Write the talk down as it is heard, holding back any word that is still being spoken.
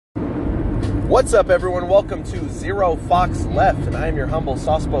What's up, everyone? Welcome to Zero Fox Left, and I am your humble,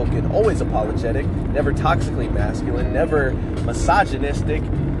 soft-spoken, always apologetic, never toxically masculine, never misogynistic,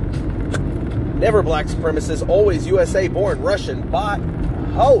 never black supremacist, always USA-born Russian bot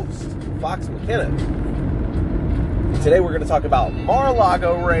host, Fox McKenna. Today we're going to talk about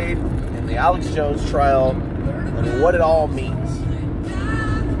Mar-a-Lago raid and the Alex Jones trial and what it all means.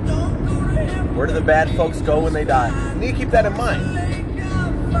 Where do the bad folks go when they die? You need to keep that in mind.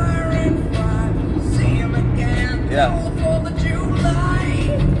 Yeah.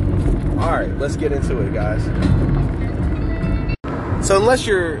 Alright, let's get into it, guys. So unless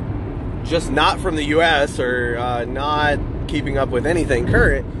you're just not from the US or not keeping up with anything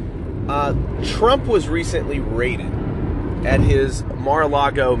current, Trump was recently raided at his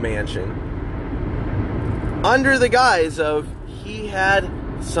Mar-a-Lago mansion under the guise of he had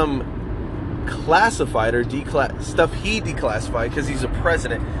some classified or stuff he declassified because he's a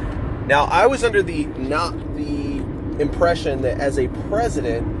president. Now, I was under the impression that as a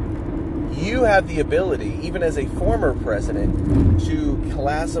president, you have the ability, even as a former president, to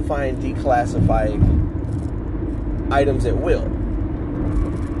classify and declassify items at will.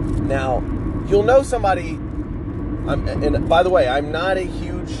 Now, you'll know somebody, and by the way, I'm not a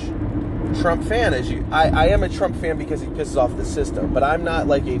huge Trump fan. I am a Trump fan because he pisses off the system, but I'm not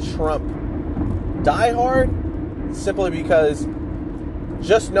like a Trump diehard, simply because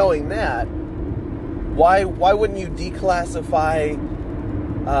just knowing that, why wouldn't you declassify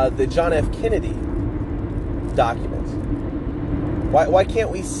the John F. Kennedy documents? Why can't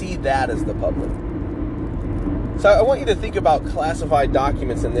we see that as the public? So I want you to think about classified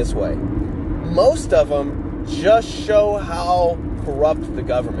documents in this way. Most of them just show how corrupt the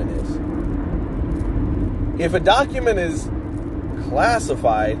government is. If a document is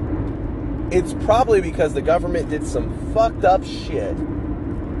classified, it's probably because the government did some fucked up shit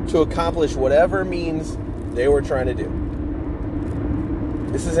to accomplish whatever means they were trying to do.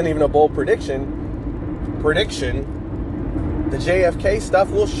 This isn't even a bold prediction. The JFK stuff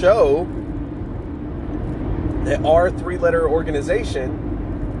will show that our three-letter organization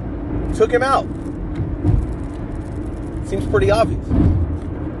took him out. Seems pretty obvious.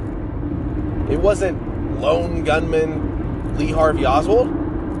 It wasn't lone gunman Lee Harvey Oswald.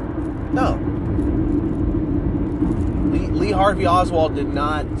 No. Lee Harvey Oswald did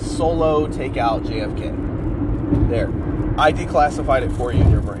not solo take out JFK. There. I declassified it for you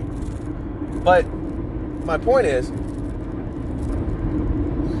in your brain. But my point is,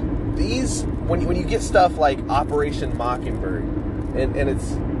 when you get stuff like Operation Mockingbird, and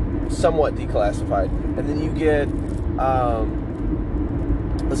it's somewhat declassified, and then you get,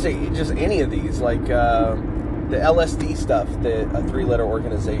 let's say, just any of these, like the LSD stuff that a three-letter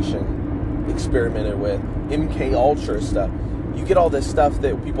organization experimented with, MK Ultra stuff. You get all this stuff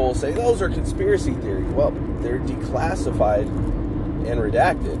that people will say, those are conspiracy theories. Well, they're declassified and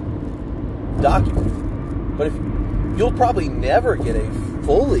redacted documents. But you'll probably never get a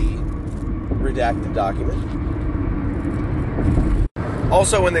fully redacted document.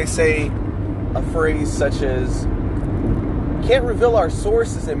 Also, when they say a phrase such as, can't reveal our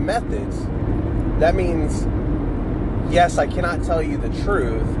sources and methods, that means, yes, I cannot tell you the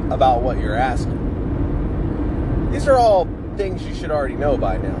truth about what you're asking. These are all things you should already know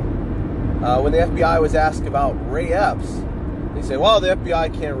by now. When the FBI was asked about Ray Epps, they say, well, the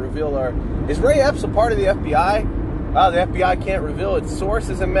FBI can't reveal our... Is Ray Epps a part of the FBI? Well, the FBI can't reveal its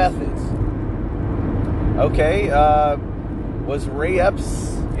sources and methods. Okay, was Ray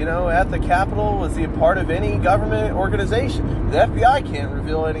Epps, at the Capitol? Was he a part of any government organization? The FBI can't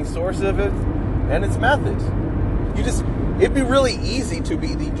reveal any source of it and its methods. It'd be really easy to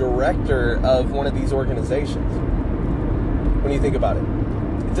be the director of one of these organizations. When you think about it,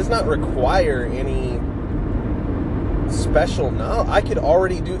 it does not require any special knowledge. I could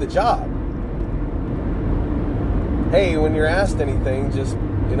already do the job. Hey, when you're asked anything, just,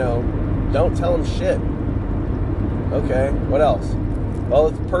 don't tell them shit. Okay, what else? Well,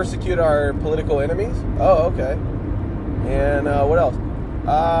 let's persecute our political enemies. Oh, okay. And what else?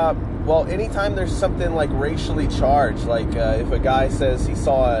 Well, anytime there's something like racially charged, like if a guy says he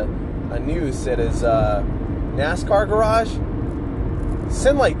saw a noose at his NASCAR garage,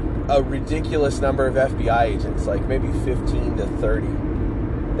 send like a ridiculous number of FBI agents, like maybe 15 to 30.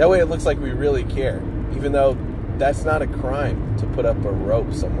 That way it looks like we really care, even though that's not a crime to put up a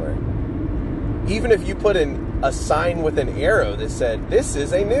rope somewhere. Even if you put in a sign with an arrow that said, this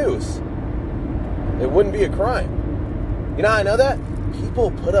is a noose, it wouldn't be a crime. You know how I know that?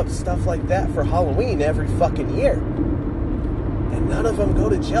 People put up stuff like that for Halloween every fucking year. And none of them go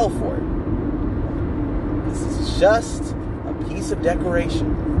to jail for it. This is just a piece of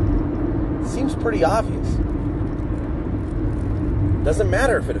decoration. seems pretty obvious. Doesn't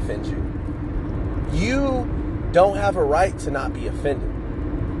matter if it offends you. You don't have a right to not be offended.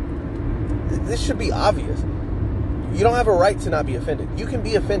 This should be obvious. You don't have a right to not be offended. You can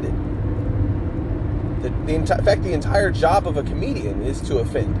be offended. In fact, the entire job of a comedian is to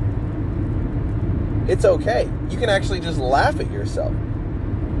offend. It's okay. You can actually just laugh at yourself.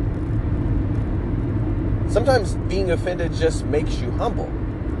 Sometimes being offended just makes you humble.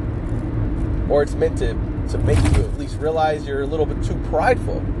 Or it's meant to make you at least realize you're a little bit too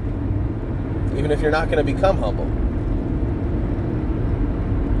prideful. Even if you're not going to become humble.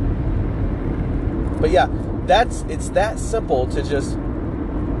 But yeah, it's that simple to just,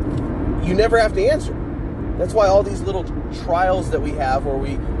 you never have to answer. That's why all these little trials that we have where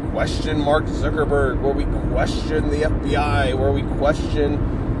we question Mark Zuckerberg, where we question the FBI, where we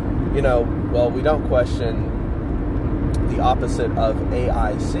question, we don't question the opposite of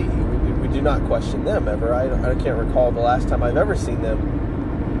AIC. We do not question them ever. I can't recall the last time I've ever seen them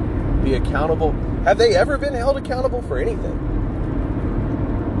be accountable. Have they ever been held accountable for anything?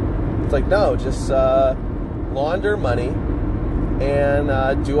 It's like, no, just launder money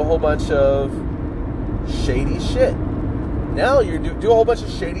and do a whole bunch of shady shit. Now you do a whole bunch of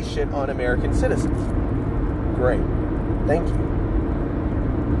shady shit on American citizens. Great. Thank you.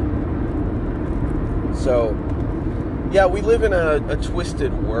 So, yeah, we live in a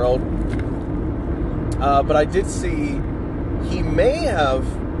twisted world. But I did see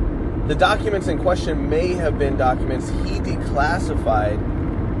the documents in question may have been documents he declassified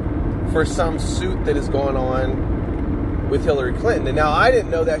for some suit that is going on with Hillary Clinton. And now I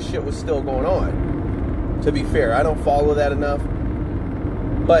didn't know that shit was still going on. To be fair, I don't follow that enough.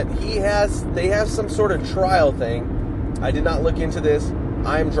 But they have some sort of trial thing. I did not look into this.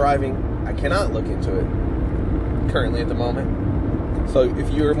 I am driving. I cannot look into it currently at the moment. So if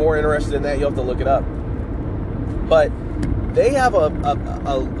you're more interested in that, you'll have to look it up. But they have a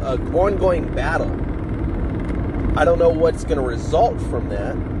ongoing battle. I don't know what's going to result from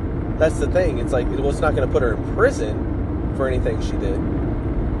that. That's the thing. It's like, it's not going to put her in prison for anything she did.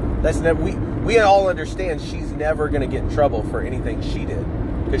 That's never, we all understand she's never going to get in trouble for anything she did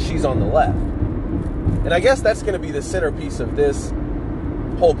because she's on the left. And I guess that's going to be the centerpiece of this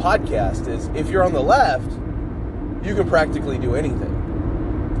whole podcast is if you're on the left, you can practically do anything.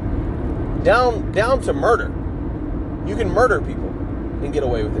 Down to murder. You can murder people and get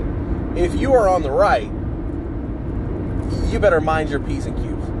away with it. If you are on the right, you better mind your P's and Q's.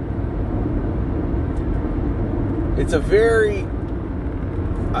 It's a very,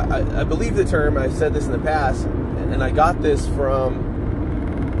 I believe the term, I've said this in the past, and I got this from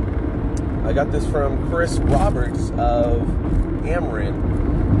Chris Roberts of Ameren,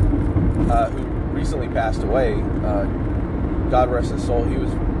 who recently passed away. God rest his soul. He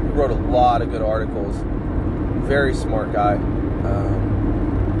wrote a lot of good articles. Very smart guy.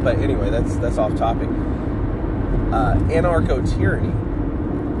 But anyway, that's off topic. Anarcho-tyranny.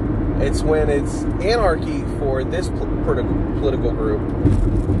 It's when it's anarchy for this political group,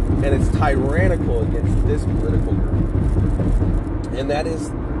 and it's tyrannical against this political group. And that is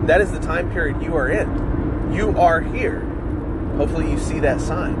the time period you are in. You are here. Hopefully you see that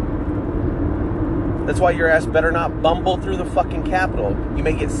sign. That's why your ass better not bumble through the fucking Capitol. You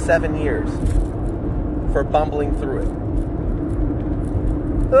may get 7 years for bumbling through it.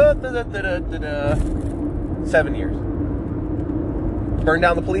 7 years. Burn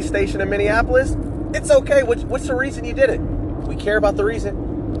down the police station in Minneapolis? It's okay. What's the reason you did it? We care about the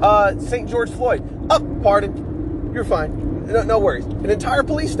reason. St. George Floyd. Pardon. You're fine. No worries. An entire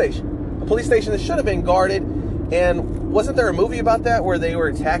police station. A police station that should have been guarded. And wasn't there a movie about that where they were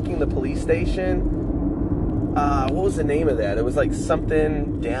attacking the police station? What was the name of that? It was like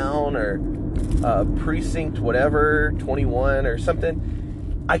something down or precinct whatever, 21 or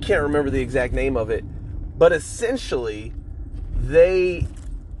something. I can't remember the exact name of it. But essentially, they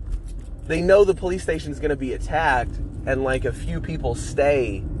know the police station is going to be attacked, and like a few people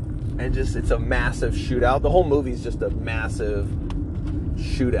stay, and just it's a massive shootout. The whole movie is just a massive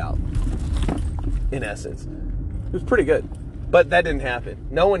shootout, in essence. It was pretty good, but that didn't happen.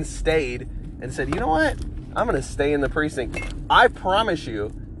 No one stayed and said, you know what? I'm going to stay in the precinct. I promise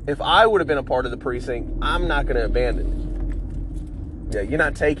you, if I would have been a part of the precinct, I'm not going to abandon it. Yeah, you're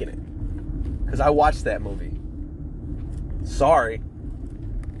not taking it. Because I watched that movie. Sorry.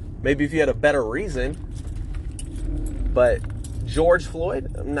 Maybe if you had a better reason. But George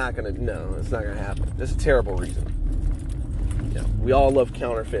Floyd, no, it's not going to happen. That's a terrible reason. Yeah, we all love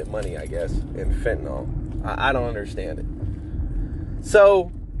counterfeit money, I guess, and fentanyl. I don't understand it.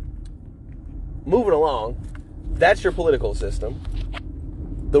 So, moving along, that's your political system.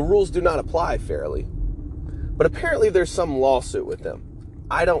 the rules do not apply fairly. But apparently there's some lawsuit with them.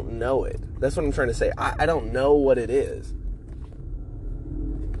 I don't know it. That's what I'm trying to say. I don't know what it is.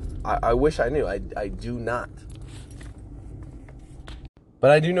 I wish I knew. I do not.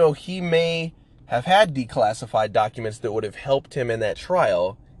 But I do know he may have had declassified documents that would have helped him in that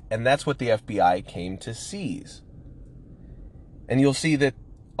trial, and that's what the FBI came to seize. And you'll see that,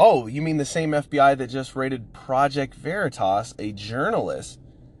 oh, you mean the same FBI that just raided Project Veritas, a journalist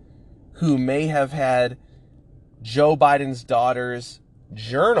who may have had Joe Biden's daughter's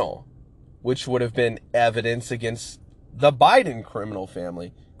journal, which would have been evidence against the Biden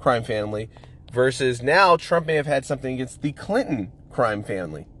crime family, versus now Trump may have had something against the Clinton crime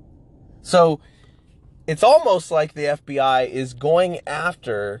family. So it's almost like the FBI is going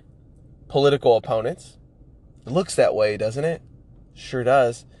after political opponents. It looks that way, doesn't it? Sure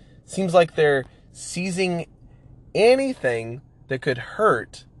does. Seems like they're seizing anything that could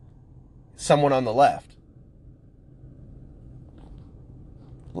hurt someone on the left.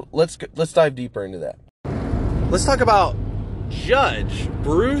 Let's dive deeper into that. Let's talk about Judge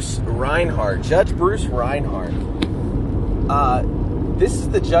Bruce Reinhart. Judge Bruce Reinhart. This is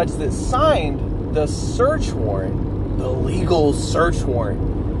the judge that signed the search warrant, the legal search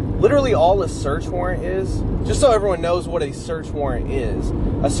warrant. Literally all a search warrant is, just so everyone knows what a search warrant is.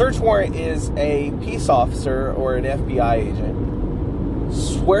 A search warrant is a peace officer or an FBI agent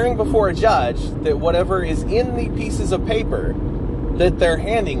swearing before a judge that whatever is in the pieces of paper that they're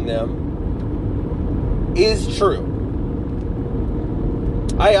handing them is true.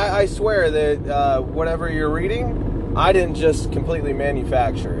 I swear that whatever you're reading, I didn't just completely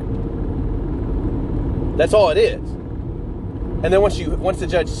manufacture it. That's all it is. And then once the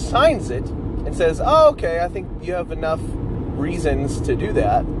judge signs it and says, oh, okay, I think you have enough reasons to do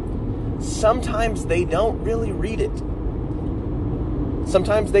that, sometimes they don't really read it.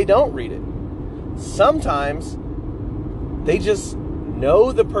 Sometimes they don't read it. Sometimes they just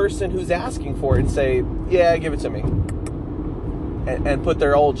know the person who's asking for it and say, yeah, give it to me. And put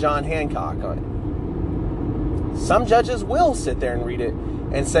their old John Hancock on it. Some judges will sit there and read it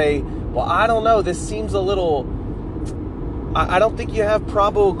and say, well, I don't know, this seems a little, I don't think you have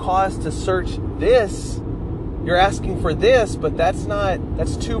probable cause to search this. You're asking for this, but that's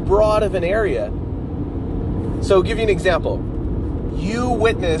too broad of an area. So I'll give you an example. You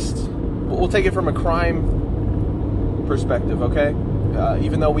witnessed, we'll take it from a crime perspective, okay?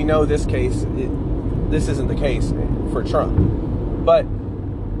 Even though we know this case, this isn't the case for Trump. But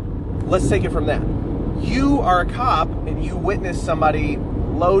let's take it from that. You are a cop and you witness somebody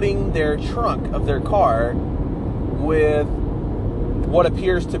loading their trunk of their car with what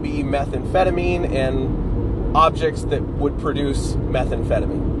appears to be methamphetamine and objects that would produce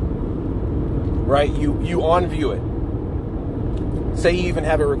methamphetamine. Right? You on view it. Say you even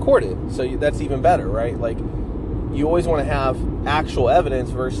have it recorded. So that's even better, right? Like, you always want to have actual evidence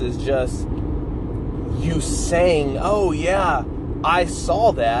versus just you saying, oh yeah, I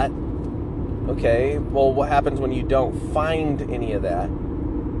saw that. Okay, well, what happens when you don't find any of that?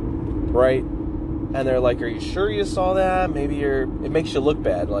 Right? And they're like, are you sure you saw that? Maybe it makes you look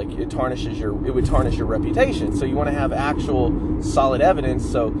bad. Like, it would tarnish your reputation. So you want to have actual solid evidence.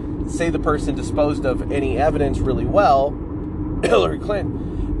 So say the person disposed of any evidence really well, Hillary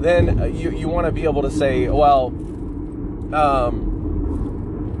Clinton, then you want to be able to say, well,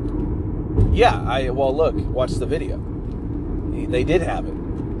 yeah, well, look, watch the video. They did have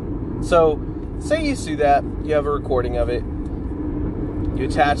it. So, say you see that, you have a recording of it, you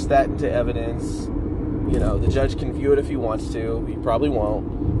attach that into evidence, you know, the judge can view it if he wants to, he probably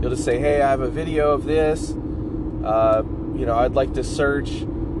won't. You'll just say, hey, I have a video of this, you know, I'd like to search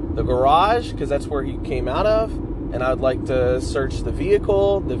the garage, because that's where he came out of, and I'd like to search the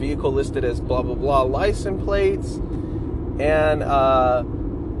vehicle listed as blah, blah, blah, license plates, and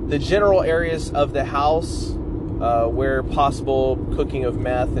the general areas of the house where possible cooking of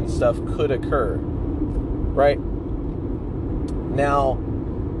meth and stuff could occur, right? Now,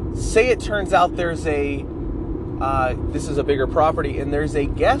 say it turns out there's this is a bigger property, and there's a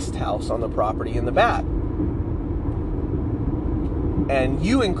guest house on the property in the back. And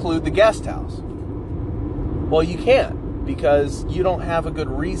you include the guest house. Well, you can't, because you don't have a good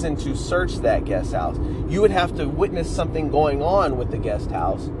reason to search that guest house. You would have to witness something going on with the guest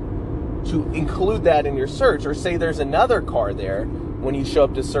house to include that in your search. Or say there's another car there when you show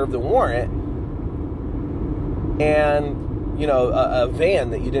up to serve the warrant, and you know, a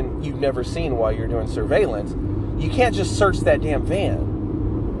van that you've never seen while you're doing surveillance. You can't just search that damn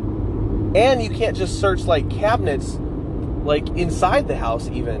van. And you can't just search like cabinets, like inside the house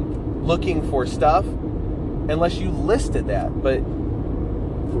even, looking for stuff, unless you listed that. But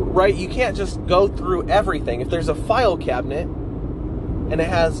right? You can't just go through everything. If there's a file cabinet and it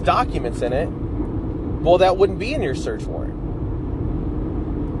has documents in it, well, that wouldn't be in your search warrant.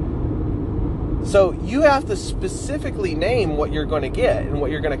 So you have to specifically name what you're going to get and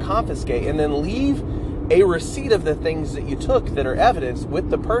what you're going to confiscate, and then leave a receipt of the things that you took that are evidence with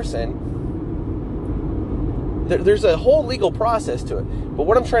the person. There's a whole legal process to it. But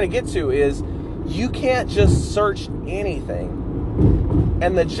what I'm trying to get to is you can't just search anything.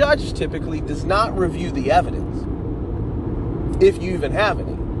 And the judge typically does not review the evidence, if you even have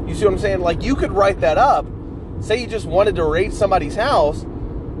any. You see what I'm saying? Like, you could write that up. Say you just wanted to raid somebody's house.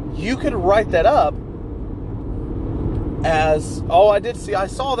 You could write that up as, oh, I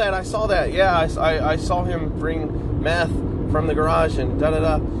saw that. Yeah, I saw him bring meth from the garage and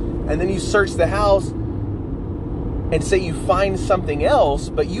da-da-da. And then you search the house and say you find something else,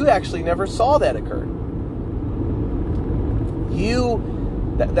 but you actually never saw that occur.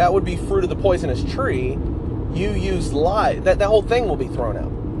 That would be fruit of the poisonous tree. You use lies. That whole thing will be thrown out.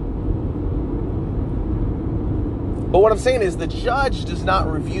 But what I'm saying is the judge does not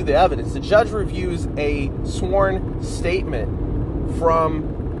review the evidence. The judge reviews a sworn statement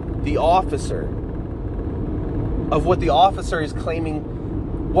from the officer of what the officer is claiming,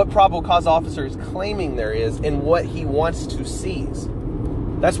 what probable cause officer is claiming there is, and what he wants to seize.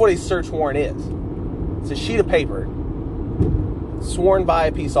 That's what a search warrant is. It's a sheet of paper sworn by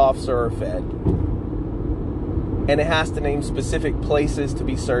a peace officer or fed, and it has to name specific places to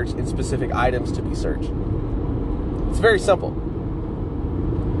be searched and specific items to be searched. It's very simple.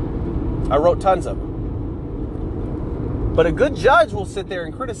 I wrote tons of them. But a good judge will sit there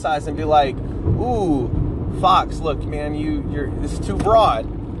and criticize and be like, ooh, Fox, look, man, this is too broad,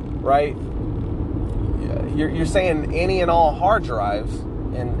 right? You're saying any and all hard drives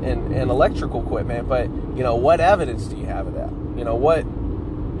and electrical equipment, but, what evidence do you have of that?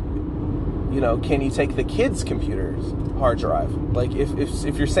 Can you take the kids' computer's hard drive? Like,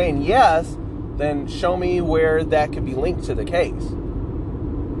 if you're saying yes, then show me where that could be linked to the case.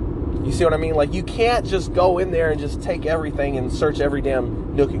 You see what I mean? Like, you can't just go in there and just take everything and search every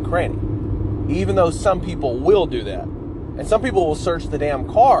damn nook and cranny. Even though some people will do that. And some people will search the damn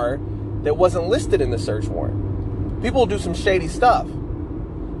car that wasn't listed in the search warrant. People will do some shady stuff.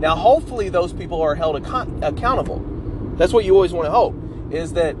 Now, hopefully those people are held accountable. That's what you always want to hope,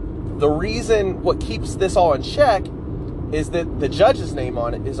 is that the reason what keeps this all in check is that the judge's name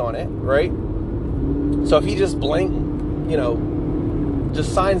is on it, right? So if he just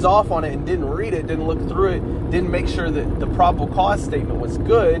just signs off on it and didn't read it, didn't look through it, didn't make sure that the probable cause statement was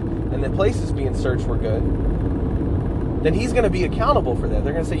good and the places being searched were good, then he's going to be accountable for that.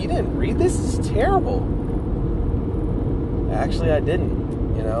 They're going to say, you didn't read this? This is terrible. Actually, I didn't.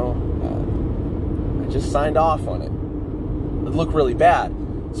 I just signed off on it. It looked really bad.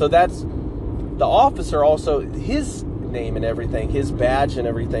 So that's the officer also, his name and everything, his badge and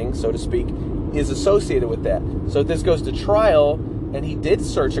everything, so to speak, is associated with that. So if this goes to trial and he did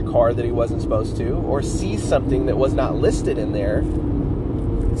search a car that he wasn't supposed to, or see something that was not listed in there,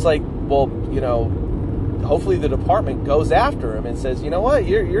 it's like, well, hopefully the department goes after him and says, you know what,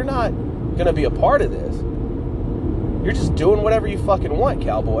 you're not going to be a part of this. You're just doing whatever you fucking want,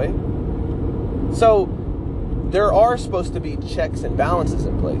 cowboy. So there are supposed to be checks and balances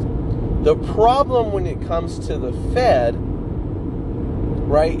in place. The problem when it comes to the Fed,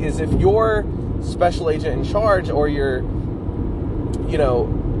 right, is if you're special agent in charge or your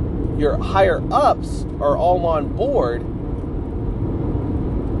higher ups are all on board,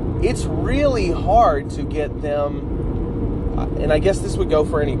 it's really hard to get them, and I guess this would go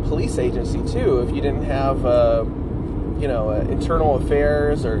for any police agency too, if you didn't have internal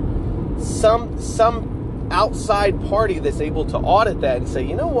affairs or some outside party that's able to audit that and say,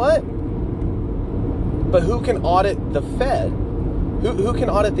 you know what? But who can audit the Fed? Who can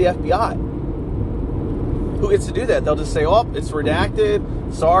audit the FBI? Who gets to do that? They'll just say, oh, it's redacted.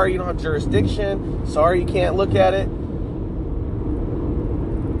 Sorry, you don't have jurisdiction. Sorry, you can't look at it.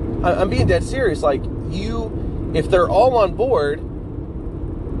 I'm being dead serious. Like, if they're all on board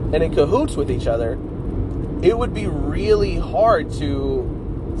and in cahoots with each other, it would be really hard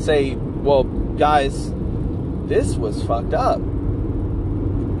to say, well, guys, this was fucked up.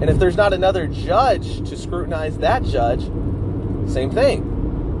 And if there's not another judge to scrutinize that judge, same thing.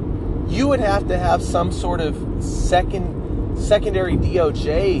 You would have to have some sort of secondary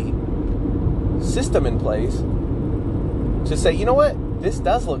DOJ system in place to say, you know what, this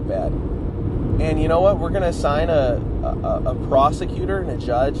does look bad. And you know what, we're going to assign a prosecutor and a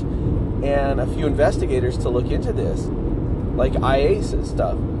judge and a few investigators to look into this, like IACE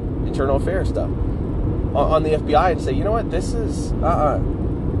stuff, internal affairs stuff, on the FBI, and say, you know what, this is,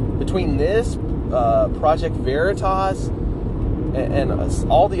 between this, Project Veritas, and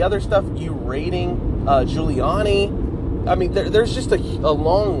all the other stuff, you raiding Giuliani. I mean, there's just a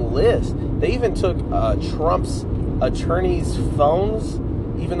long list. They even took Trump's attorneys' phones,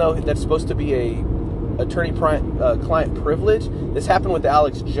 even though that's supposed to be a attorney-client privilege. This happened with the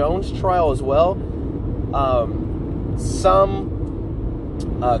Alex Jones trial as well. Some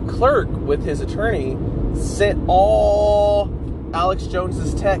clerk with his attorney sent all Alex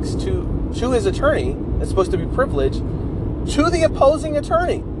Jones's texts to his attorney, that's supposed to be privileged, to the opposing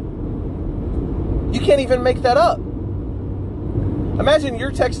attorney. You can't even make that up. Imagine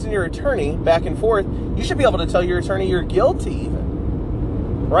you're texting your attorney back and forth. You should be able to tell your attorney you're guilty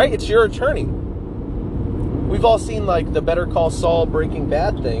even. Right? It's your attorney. We've all seen like the Better Call Saul Breaking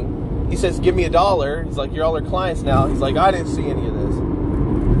Bad thing. He says, give me $1. He's like, you're all our clients now. He's like, I didn't see any of this.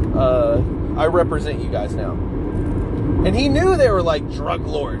 I represent you guys now. And he knew they were like drug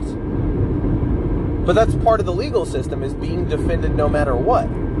lords. But that's part of the legal system, is being defended no matter what.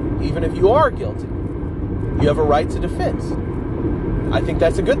 Even if you are guilty, you have a right to defense. I think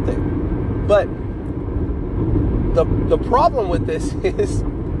that's a good thing. But the problem with this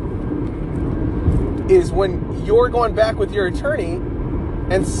is when you're going back with your attorney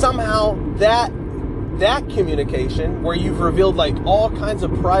and somehow that communication where you've revealed like all kinds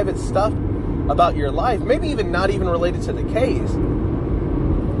of private stuff about your life, maybe even not even related to the case,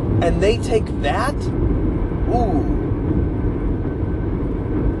 and they take that,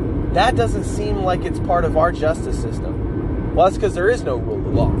 that doesn't seem like it's part of our justice system. Well, that's because there is no rule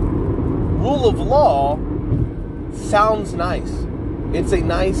of law. Rule of law sounds nice. It's a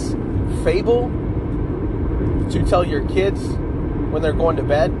nice fable to tell your kids when they're going to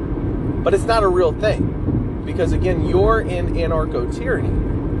bed, but it's not a real thing, because again, you're in anarcho-tyranny.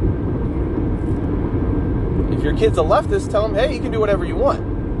 If your kid's a leftist, tell them, hey, you can do whatever you want,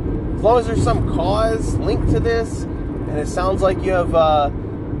 as long as there's some cause linked to this, and it sounds like you have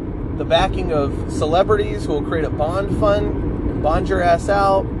the backing of celebrities who will create a bond fund and bond your ass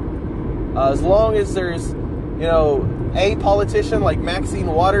out. As long as there's, a politician like Maxine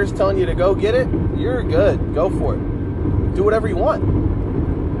Waters telling you to go get it, you're good. Go for it. Do whatever you want.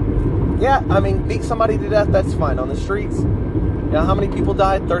 Yeah, I mean, beat somebody to death, that's fine. On the streets, how many people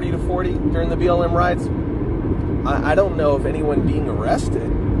died? 30 to 40 during the BLM riots? I don't know of anyone being arrested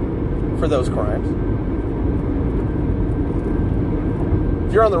for those crimes.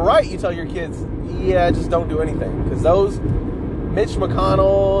 If you're on the right, you tell your kids, just don't do anything. Because those Mitch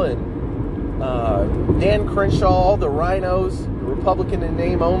McConnell and Dan Crenshaw, all the rhinos, Republican in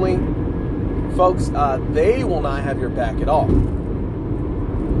name only, folks, they will not have your back at all.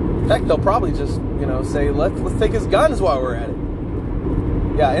 In fact, they'll probably just, say, let's take his guns while we're at it.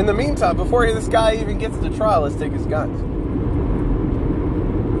 Yeah, in the meantime, before this guy even gets to trial, let's take his guns.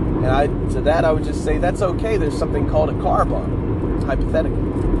 And to that, I would just say, that's okay. There's something called a car bomb, hypothetically.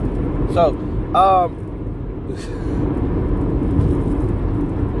 So,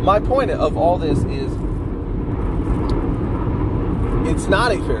 my point of all this is, it's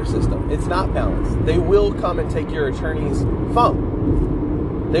not a fair system. It's not balanced. They will come and take your attorney's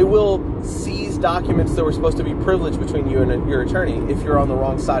phone. They will seize documents that were supposed to be privileged between you and your attorney if you're on the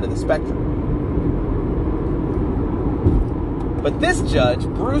wrong side of the spectrum. But this judge,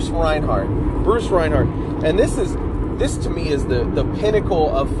 Bruce Reinhart, and this to me is the pinnacle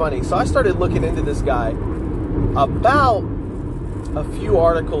of funny. So I started looking into this guy about a few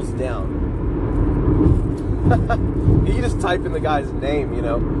articles down. You just type in the guy's name,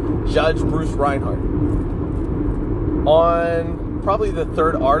 Judge Bruce Reinhart. On probably the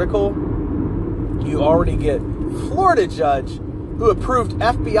third article, you already get Florida judge who approved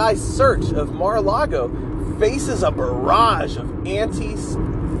FBI search of Mar-a-Lago faces a barrage of anti-Semitic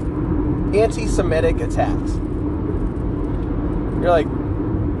attacks. You're like,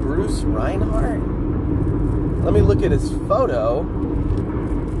 Bruce Reinhart? Let me look at his photo.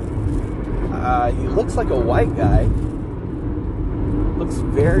 He looks like a white guy. Looks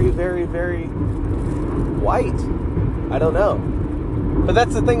very, very, very white. I don't know. But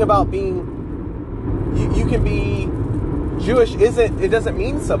that's the thing about being, you can be Jewish, it doesn't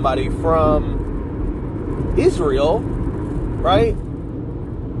mean somebody from Israel, right?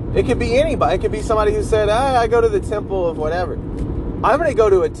 It could be anybody. It could be somebody who said, I go to the temple of whatever. I'm going to go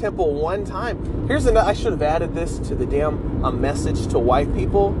to a temple one time. I should have added this to the a message to white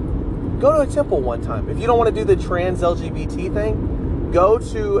people. Go to a temple one time. If you don't want to do the trans LGBT thing, go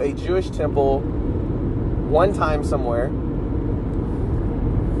to a Jewish temple one time somewhere.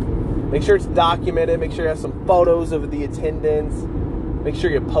 Make sure it's documented. Make sure you have some photos of the attendance. Make sure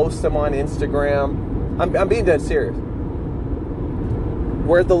you post them on Instagram. I'm being dead serious.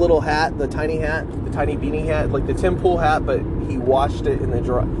 wear the little hat, the tiny beanie hat, like the Tim Pool hat, but he washed it in the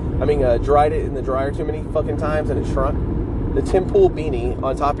dried it in the dryer too many fucking times and it shrunk. The Tim Pool beanie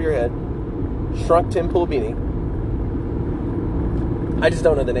on top of your head, shrunk Tim Pool beanie. I just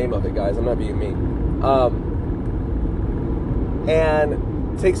don't know the name of it, guys. I'm not being mean.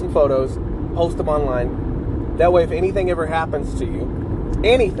 And take some photos, post them online. That way, if anything ever happens to you,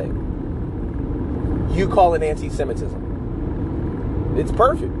 anything, you call it anti-Semitism. It's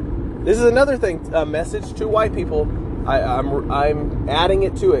perfect. This is another thing, a message to white people. I'm adding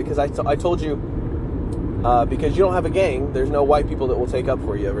it to it because I told you, because you don't have a gang, there's no white people that will take up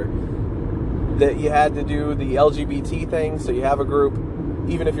for you ever. That you had to do the LGBT thing, so you have a group,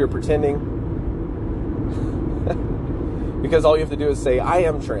 even if you're pretending. Because all you have to do is say, I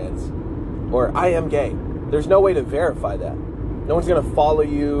am trans, or I am gay. There's no way to verify that. No one's going to follow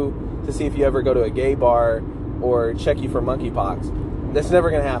you to see if you ever go to a gay bar or check you for monkeypox. That's never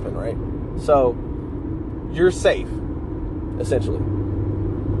going to happen, right? So, you're safe, essentially.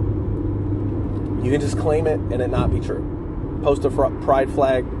 You can just claim it and it not be true. Post a pride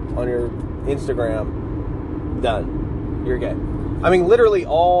flag on your Instagram. Done. You're gay. I mean, literally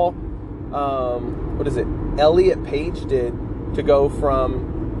all, Elliot Page did to go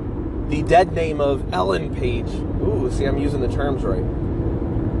from the dead name of Ellen Page. Ooh, see, I'm using the terms right.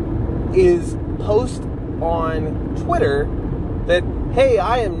 Is post on Twitter that, hey,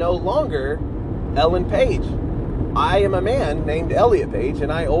 I am no longer Ellen Page. I am a man named Elliot Page,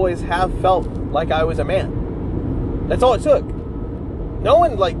 and I always have felt like I was a man. That's all it took. No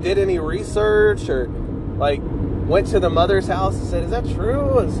one, did any research or, went to the mother's house and said, is that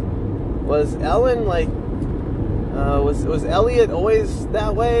true? Was Ellen, was Elliot always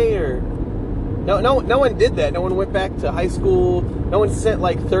that way? Or no one did that. No one went back to high school. No one sent,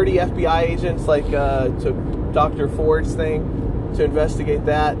 30 FBI agents, to Dr. Ford's thing to investigate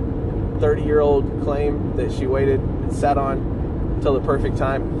that 30-year-old claim that she waited and sat on until the perfect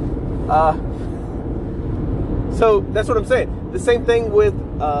time. So that's what I'm saying. The same thing with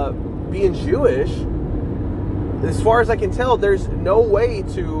being Jewish. As far as I can tell, there's no way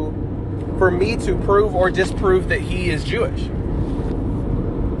for me to prove or disprove that he is Jewish.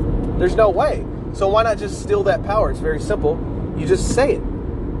 There's no way. So why not just steal that power? It's very simple. You just say it.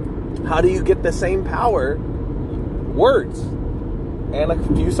 How do you get the same power? Words. And a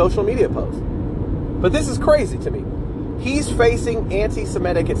few social media posts. But this is crazy to me. He's facing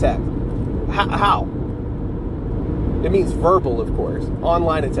anti-Semitic attacks. How? It means verbal, of course.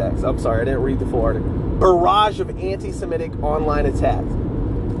 Online attacks. I'm sorry, I didn't read the full article. Barrage of anti-Semitic online attacks.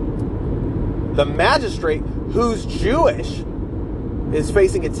 The magistrate, who's Jewish, is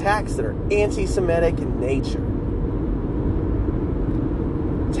facing attacks that are anti-Semitic in nature.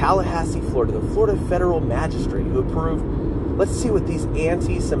 Tallahassee, Florida. The Florida federal magistrate who approved. Let's see what these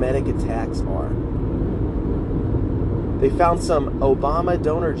anti-Semitic attacks are. They found some Obama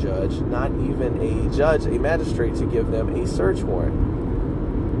donor judge, not even a judge, a magistrate, to give them a search warrant.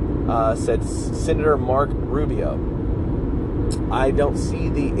 Said Senator Mark Rubio. I don't see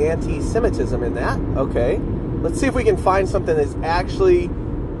the anti-Semitism in that. Okay. Let's see if we can find something that's actually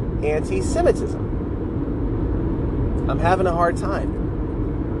anti-Semitism. I'm having a hard time.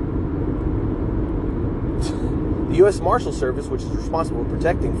 The U.S. Marshal Service, which is responsible for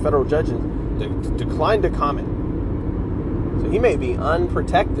protecting federal judges, declined to comment. So he may be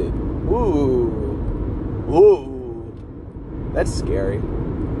unprotected. Ooh. That's scary.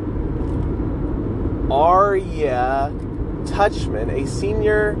 Arya Touchman, a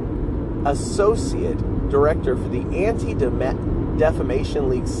senior associate director for the Anti-Defamation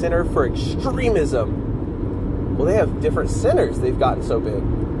League Center for Extremism. Well, they have different centers. They've gotten so big.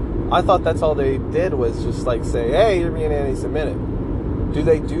 I thought that's all they did was just say, hey, you're being anti-Semitic. Do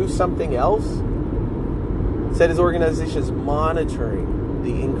they do something else? Said his organization is monitoring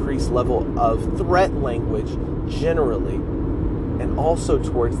the increased level of threat language generally and also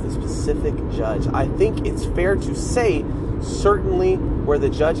towards the specific judge. I think it's fair to say, certainly where the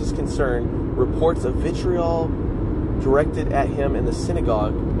judge is concerned, reports of vitriol directed at him in the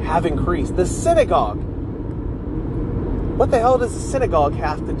synagogue have increased. The synagogue! What the hell does the synagogue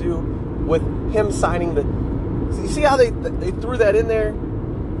have to do with him signing the... You see how they threw that in there?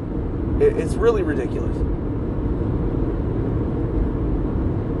 It's really ridiculous.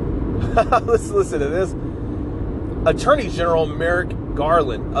 Let's listen to this. Attorney General Merrick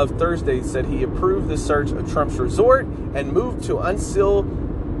Garland of Thursday said he approved the search of Trump's resort and moved to unseal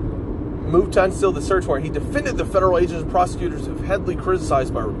the search warrant. He defended the federal agents and prosecutors who have heavily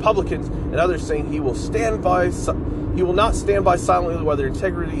criticized by Republicans and others, saying he will not stand by silently while their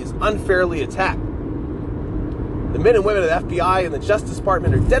integrity is unfairly attacked. The men and women of the FBI and the Justice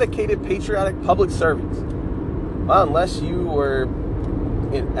Department are dedicated, patriotic public servants. Well, unless you were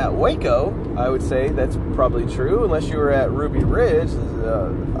at Waco, I would say that's probably true. Unless you were at Ruby Ridge,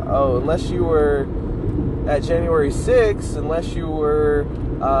 unless you were at January 6th, unless you were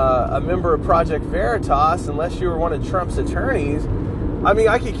a member of Project Veritas, unless you were one of Trump's attorneys. I mean,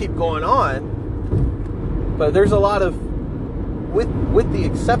 I could keep going on, but there's a lot of, with the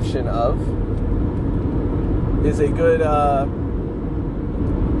exception of, is a good,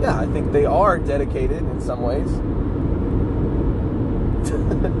 yeah, I think they are dedicated in some ways.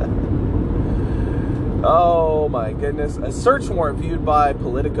 Oh my goodness. A search warrant viewed by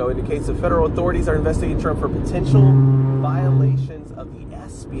Politico indicates that federal authorities are investigating Trump for potential violations of the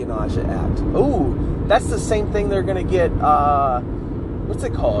Espionage Act. Ooh, that's the same thing they're going to get, what's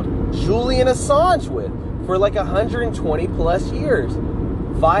it called? Julian Assange with, for like 120 plus years.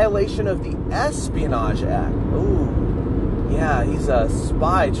 Violation of the Espionage Act. Ooh, yeah, he's a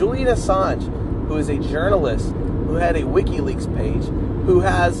spy. Julian Assange, who is a journalist, who had a WikiLeaks page, who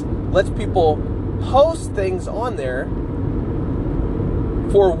lets people post things on there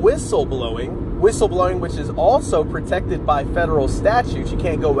for whistleblowing, which is also protected by federal statutes. You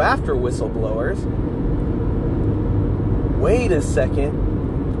can't go after whistleblowers. Wait a second.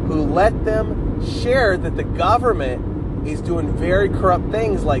 Who let them share that the government is doing very corrupt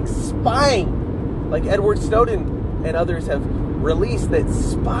things like spying, like Edward Snowden and others have released, that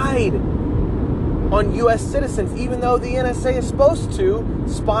spied on U.S. citizens, even though the NSA is supposed to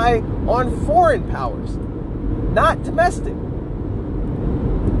spy on foreign powers, not domestic.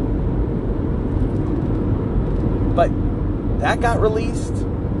 But that got released.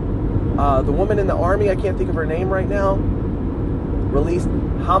 The woman in the army, I can't think of her name right now, released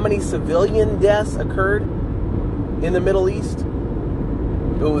how many civilian deaths occurred in the Middle East.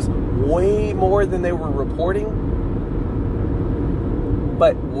 It was way more than they were reporting.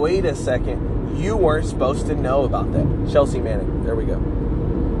 But wait a second. You weren't supposed to know about that. Chelsea Manning. There we go.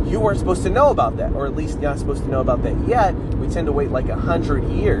 You weren't supposed to know about that. Or at least you're not supposed to know about that yet. We tend to wait like 100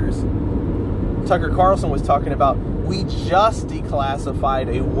 years. Tucker Carlson was talking about, we just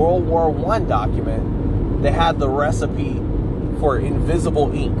declassified a World War I document that had the recipe for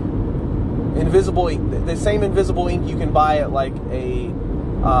invisible ink. Invisible ink. The same invisible ink you can buy at like a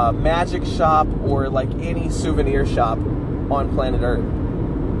magic shop or like any souvenir shop on planet Earth.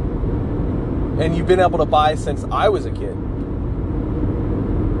 And you've been able to buy since I was a kid.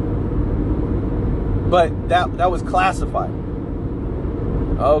 But that was classified.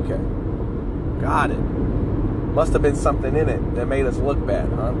 Okay. Got it. Must have been something in it that made us look bad,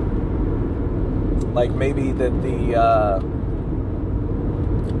 huh? Like maybe that the,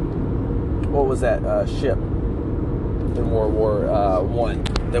 what was that ship in World War I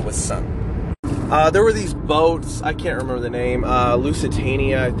that was sunk? There were these boats, I can't remember the name,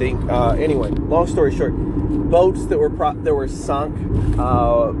 Lusitania, I think. Anyway, long story short, boats that were sunk.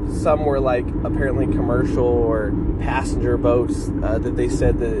 Some were like apparently commercial or passenger boats that they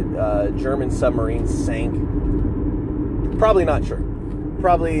said the German submarines sank. Probably not true.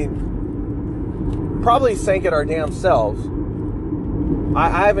 Probably sank it our damn selves. I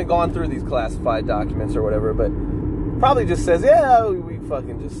haven't gone through these classified documents or whatever, but probably just says, yeah, we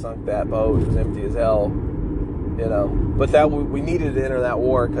fucking just sunk that boat. It was empty as hell, you know. But that we needed to enter that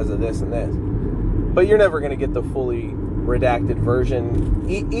war because of this and this. But you're never going to get the fully redacted version.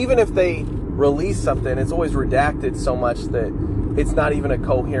 Even if they release something, it's always redacted so much that it's not even a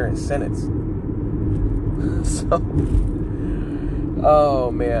coherent sentence. So, oh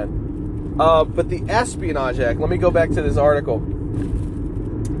man. But the Espionage Act, let me go back to this article.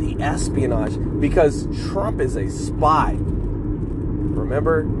 The espionage, because Trump is a spy.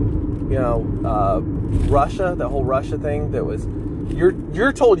 Remember, you know, Russia, the whole Russia thing that was,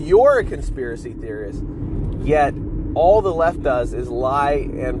 you're told you're a conspiracy theorist, yet all the left does is lie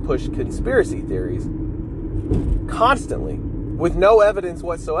and push conspiracy theories constantly with no evidence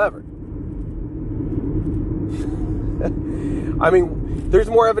whatsoever. I mean, there's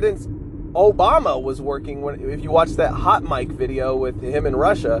more evidence Obama was working if you watch that hot mic video with him in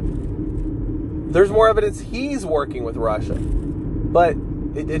Russia, there's more evidence he's working with Russia. But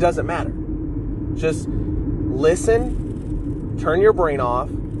it doesn't matter. Just listen, turn your brain off,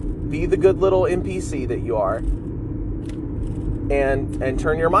 be the good little NPC that you are, and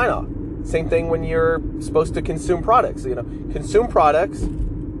turn your mind off. Same thing when you're supposed to consume products. You know, consume products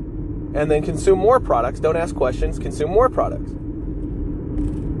and then consume more products. Don't ask questions, consume more products.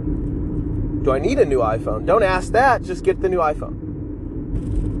 Do I need a new iPhone? Don't ask that, just get the new iPhone.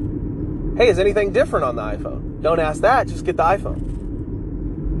 Hey, is anything different on the iPhone? Don't ask that, just get the iPhone.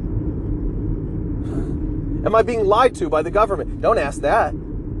 Am I being lied to by the government? Don't ask that.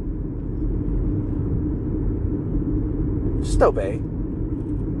 Just obey.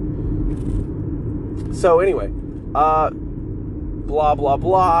 So anyway, blah, blah,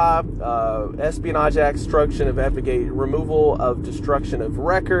 blah, Espionage Act, removal of destruction of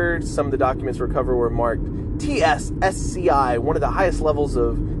records. Some of the documents recovered were marked TSSCI, one of the highest levels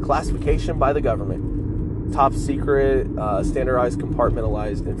of classification by the government. Top secret, standardized,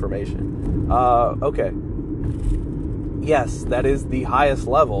 compartmentalized information. Okay. Yes, that is the highest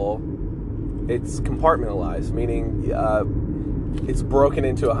level. It's compartmentalized, meaning it's broken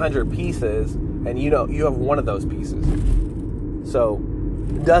into 100 pieces, and you have one of those pieces. So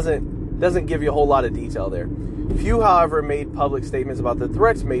doesn't give you a whole lot of detail there. Few, however, made public statements about the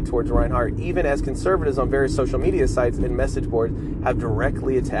threats made towards Reinhart, even as conservatives on various social media sites and message boards have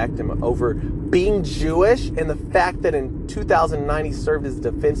directly attacked him over being Jewish and the fact that in 2009 he served as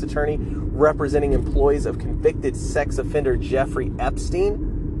defense attorney representing employees of convicted sex offender Jeffrey Epstein.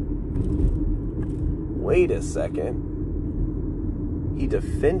 Wait a second. He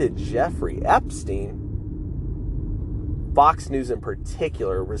defended Jeffrey Epstein? Fox News in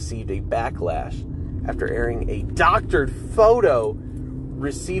particular received a backlash after airing a doctored photo of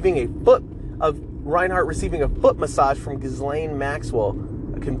Reinhart receiving a foot massage from Ghislaine Maxwell,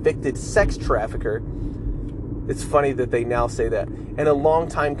 a convicted sex trafficker. It's funny that they now say that. And a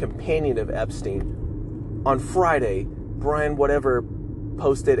longtime companion of Epstein. On Friday, Brian Whatever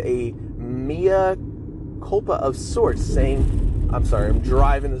posted a mea culpa of sorts, saying, I'm sorry, I'm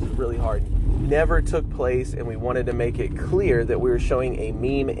driving, this is really hard, never took place, and we wanted to make it clear that we were showing a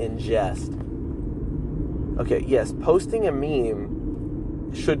meme in jest. Okay, yes, posting a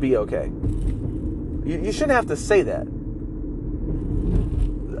meme should be okay. You shouldn't have to say that.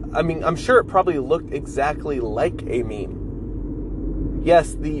 I mean, I'm sure it probably looked exactly like a meme.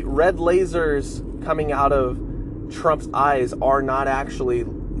 Yes, the red lasers coming out of Trump's eyes are not actually...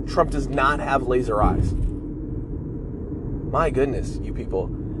 Trump does not have laser eyes. My goodness, you people.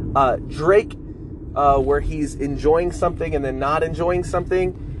 Drake, where he's enjoying something and then not enjoying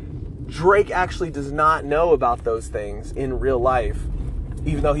something, Drake actually does not know about those things in real life,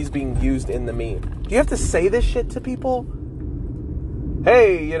 even though he's being used in the meme. Do you have to say this shit to people?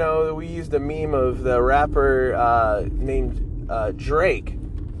 Hey, we used a meme of the rapper named Drake,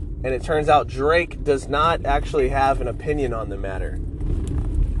 and it turns out Drake does not actually have an opinion on the matter.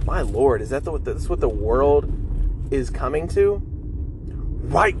 My Lord, is that what the world is coming to?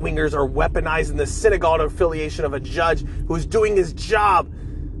 Right-wingers are weaponizing the synagogue affiliation of a judge who is doing his job,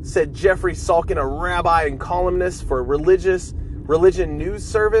 said Jeffrey Salkin, a rabbi and columnist for religion news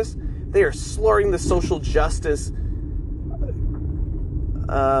service. They are slurring the social justice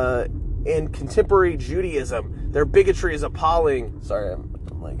in contemporary Judaism. Their bigotry is appalling. Sorry,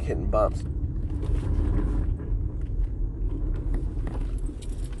 I'm like hitting bumps.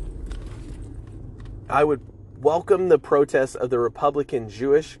 I would welcome the protests of the Republican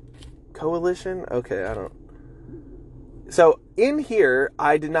Jewish Coalition. Okay, I don't... So, in here,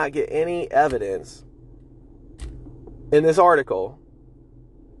 I did not get any evidence in this article.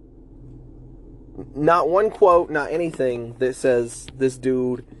 Not one quote, not anything that says this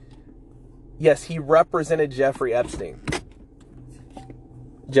dude... Yes, he represented Jeffrey Epstein.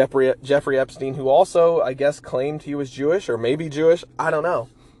 Jeffrey Epstein, who also, I guess, claimed he was Jewish, or maybe Jewish. I don't know.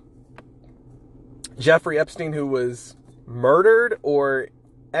 Jeffrey Epstein, who was murdered or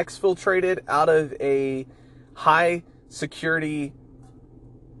exfiltrated out of a high security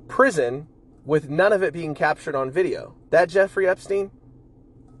prison with none of it being captured on video. That Jeffrey Epstein?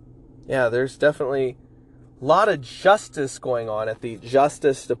 Yeah, there's definitely a lot of justice going on at the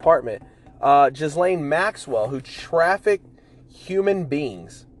Justice Department. Ghislaine Maxwell, who trafficked human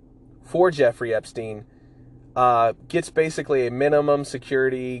beings for Jeffrey Epstein, gets basically a minimum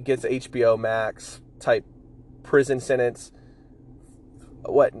security, gets HBO Max type prison sentence.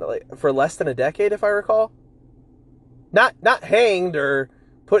 What, for less than a decade, if I recall? Not hanged or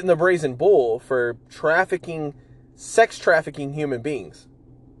put in the brazen bull, for sex trafficking human beings.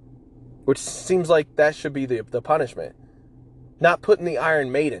 Which seems like that should be the punishment. Not put in the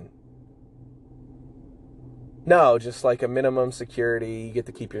Iron Maiden. No, just like a minimum security. You get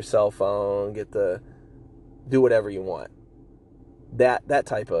to keep your cell phone, get to do whatever you want. That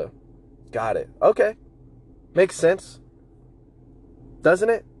type of... Got it. Okay. Makes sense. Doesn't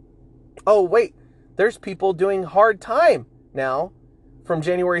it? Oh, wait. There's people doing hard time now from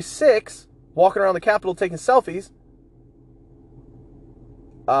January 6th, walking around the Capitol taking selfies.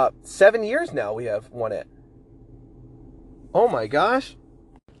 7 years now we have won it. Oh my gosh.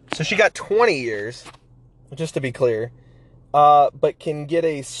 So she got 20 years, just to be clear, but can get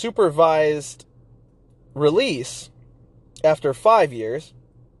a supervised release after 5 years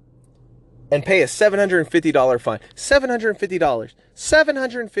and pay a $750 fine. $750.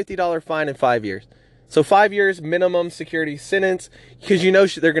 $750 fine in 5 years. So 5 years minimum security sentence, because you know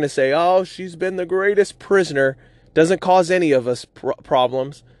they're going to say, oh, she's been the greatest prisoner. Doesn't cause any of us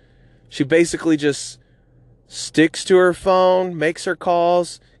problems. She basically just sticks to her phone, makes her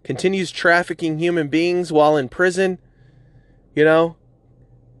calls, continues trafficking human beings while in prison. You know?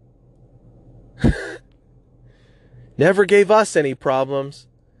 Never gave us any problems.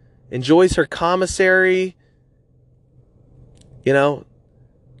 Enjoys her commissary. You know?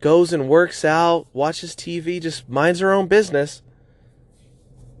 Goes and works out, watches TV, just minds her own business.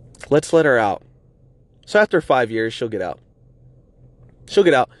 Let's let her out. So after 5 years, she'll get out. She'll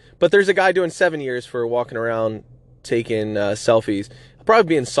get out. But there's a guy doing 7 years for walking around taking selfies. He'll probably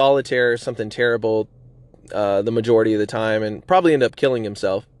be in solitaire or something terrible the majority of the time and probably end up killing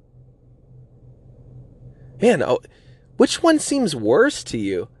himself. Man, which one seems worse to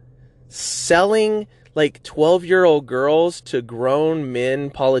you? Selling like 12-year-old girls to grown men,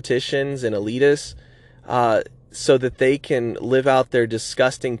 politicians, and elitists so that they can live out their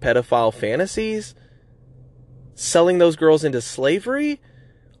disgusting pedophile fantasies? Selling those girls into slavery?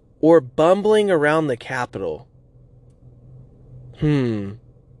 Or bumbling around the Capitol? You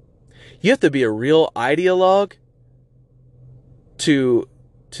have to be a real ideologue to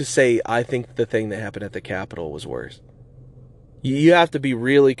say, I think the thing that happened at the Capitol was worse. You have to be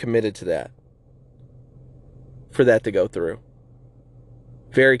really committed to that for that to go through.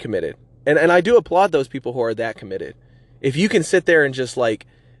 Very committed. And I do applaud those people who are that committed. If you can sit there and just like,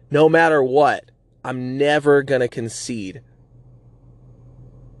 no matter what, I'm never going to concede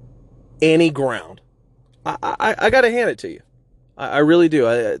any ground. I got to hand it to you. I really do.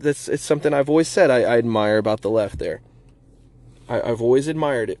 It's something I've always said I admire about the left there. I've always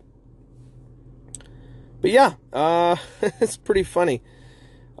admired it. But yeah, it's pretty funny.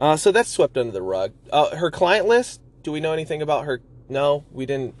 So that's swept under the rug. Her client list, do we know anything about her? No, we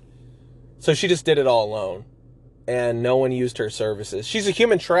didn't. So she just did it all alone. And no one used her services. She's a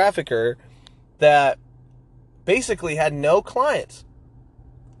human trafficker that basically had no clients.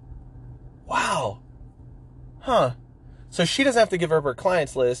 Wow. Huh. So she doesn't have to give up her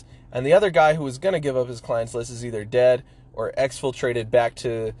clients list, and the other guy who was going to give up his clients list is either dead or exfiltrated back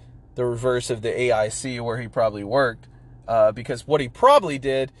to the reverse of the AIC where he probably worked, because what he probably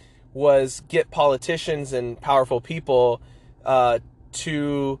did was get politicians and powerful people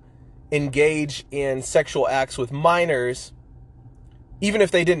to engage in sexual acts with minors. Even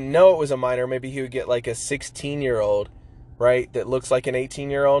if they didn't know it was a minor, maybe he would get like a 16-year-old, right, that looks like an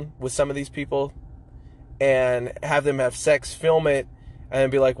 18-year-old with some of these people, and have them have sex, film it,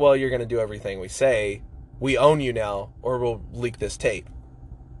 and be like, well, you're going to do everything we say. We own you now, or we'll leak this tape.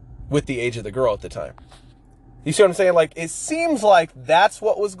 With the age of the girl at the time. You see what I'm saying? Like, it seems like that's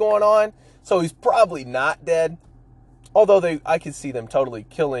what was going on. So he's probably not dead. Although I could see them totally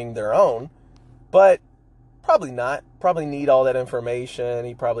killing their own. But probably not. Probably need all that information.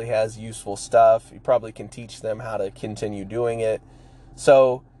 He probably has useful stuff. He probably can teach them how to continue doing it.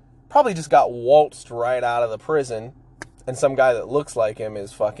 So probably just got waltzed right out of the prison. And some guy that looks like him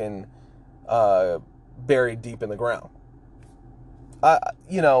is fucking buried deep in the ground.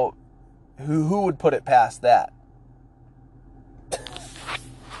 You know, who would put it past that?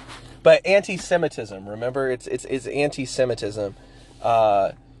 But anti-Semitism, remember, it's anti-Semitism.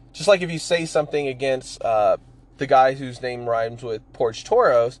 Just like if you say something against the guy whose name rhymes with Porch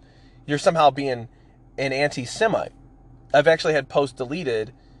Toros, you're somehow being an anti-Semite. I've actually had posts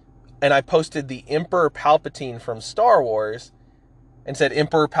deleted, and I posted the Emperor Palpatine from Star Wars and said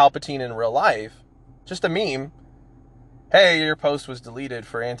Emperor Palpatine in real life. Just a meme. Hey, your post was deleted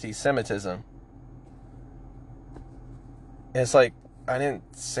for anti-Semitism. And it's like, I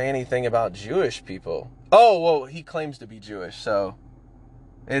didn't say anything about Jewish people. Oh, well, he claims to be Jewish, so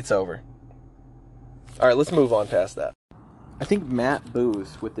it's over. All right, let's move on past that. I think Matt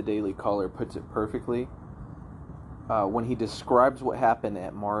Booth with the Daily Caller puts it perfectly when he describes what happened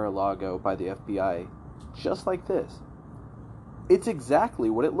at Mar-a-Lago by the FBI, just like this. It's exactly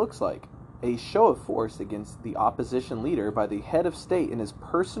what it looks like. A show of force against the opposition leader by the head of state and his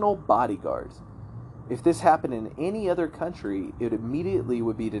personal bodyguards. If this happened in any other country, it immediately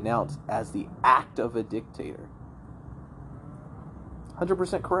would be denounced as the act of a dictator.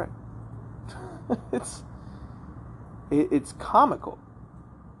 100% correct. It's comical.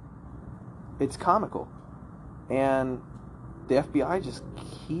 It's comical. And the FBI just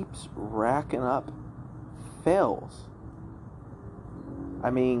keeps racking up fails. I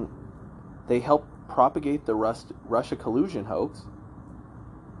mean, they help propagate the Russia collusion hoax,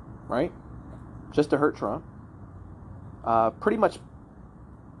 right? just to hurt Trump. Pretty much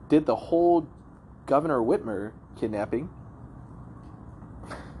did the whole Governor Whitmer kidnapping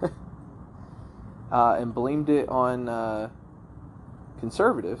and blamed it on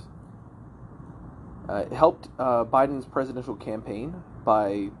conservatives. Helped Biden's presidential campaign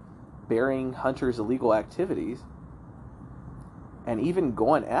by burying Hunter's illegal activities and even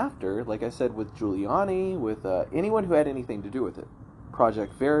going after, like I said, with Giuliani, with anyone who had anything to do with it.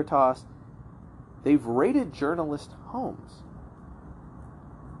 Project Veritas. They've raided journalist homes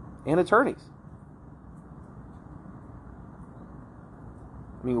and attorneys.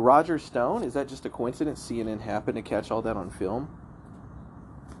 I mean, Roger Stone, is that just a coincidence? CNN happened to catch all that on film?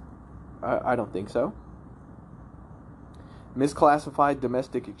 I don't think so. Misclassified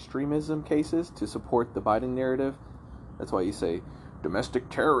domestic extremism cases to support the Biden narrative. That's why you say domestic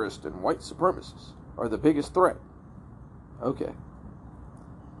terrorists and white supremacists are the biggest threat. Okay.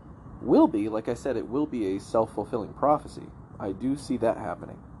 Will be, like I said, it will be a self-fulfilling prophecy. I do see that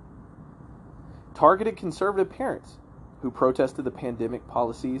happening. Targeted conservative parents who protested the pandemic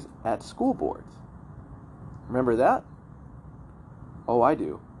policies at school boards. Remember that? Oh, I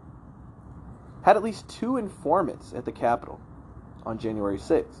do. Had at least 2 informants at the Capitol on January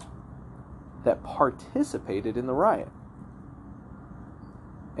 6th that participated in the riot.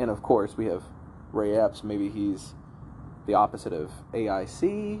 And of course, we have Ray Epps. Maybe he's the opposite of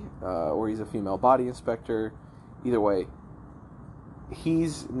AIC, or he's a female body inspector. Either way,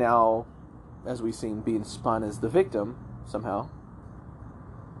 he's now, as we've seen, being spun as the victim somehow.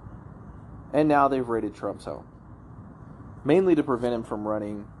 And now they've raided Trump's home, mainly to prevent him from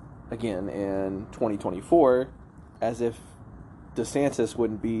running again in 2024, as if DeSantis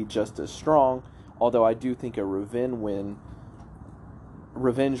wouldn't be just as strong. Although I do think a revenge win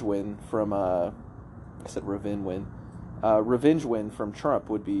from revenge win from Trump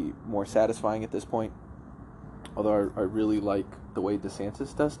would be more satisfying at this point. Although I really like the way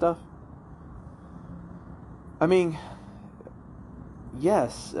DeSantis does stuff. I mean,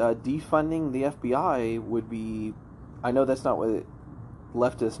 yes, defunding the FBI would be... I know that's not what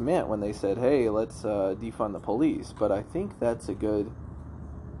leftists meant when they said, hey, let's defund the police. But I think that's a good...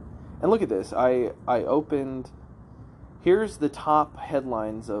 And look at this. I opened... Here's the top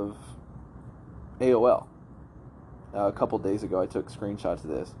headlines of AOL. A couple days ago, I took screenshots of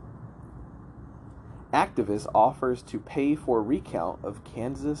this. Activist offers to pay for recount of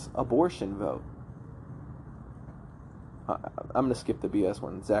Kansas abortion vote. I'm going to skip the BS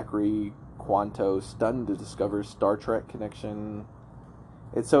one. Zachary Quanto stunned to discover Star Trek connection.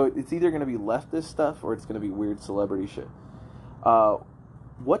 It's either going to be leftist stuff or it's going to be weird celebrity shit.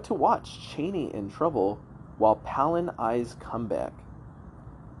 What to watch? Cheney in trouble while Palin eyes comeback.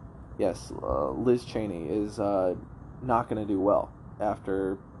 Yes, Liz Cheney is not going to do well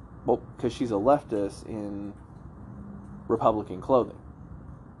after, well, because she's a leftist in Republican clothing.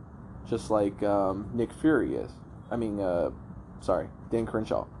 Just like Nick Fury is. Dan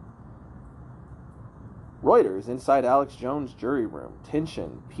Crenshaw. Reuters, inside Alex Jones' jury room.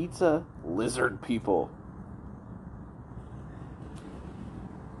 Tension, pizza, lizard people.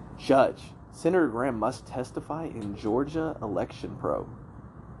 Judge, Senator Graham must testify in Georgia election probe.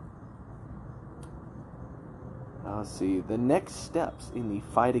 Let's see, the next steps in the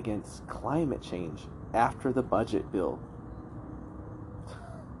fight against climate change after the budget bill.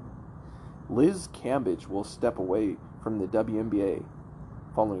 Liz Cambridge will step away from the WNBA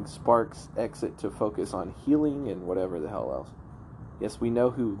following Sparks' exit to focus on healing and whatever the hell else. Yes, we know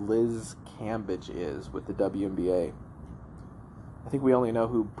who Liz Cambridge is with the WNBA. I think we only know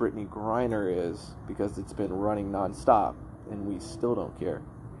who Brittany Griner is because it's been running nonstop, and we still don't care.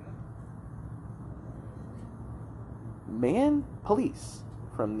 Police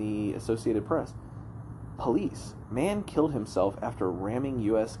from the Associated Press. Police. Man killed himself after ramming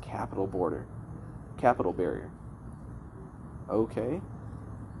U.S. Capitol barrier. Okay.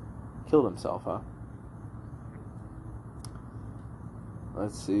 Killed himself, huh?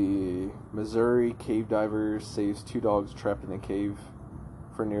 Let's see. Missouri cave diver saves 2 dogs trapped in a cave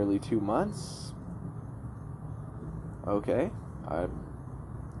for nearly 2 months. Okay.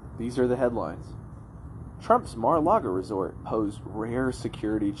 These are the headlines. Trump's Mar-a-Lago resort posed rare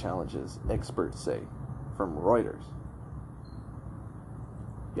security challenges, experts say, from Reuters.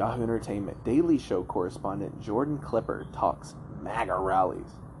 Yahoo Entertainment Daily Show correspondent Jordan Klepper talks MAGA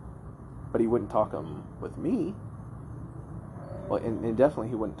rallies. But he wouldn't talk them with me. Well, and definitely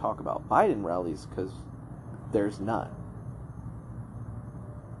he wouldn't talk about Biden rallies because there's none.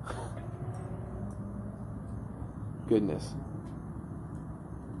 Goodness.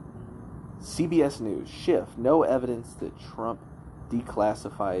 CBS News, Schiff, no evidence that Trump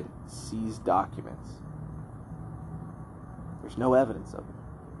declassified seized documents. There's no evidence of it.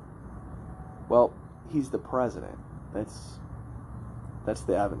 Well, he's the president. That's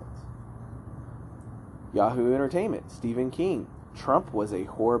the evidence. Yahoo Entertainment, Stephen King. Trump was a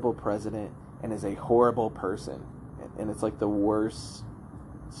horrible president and is a horrible person. And it's like the worst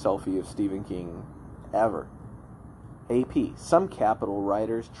selfie of Stephen King ever. AP, some Capitol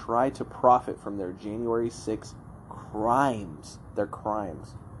writers try to profit from their January 6 crimes. Their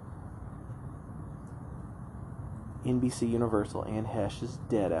crimes. NBC Universal, Anne Hesh is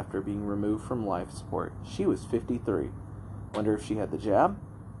dead after being removed from life support. She was 53. Wonder if she had the jab?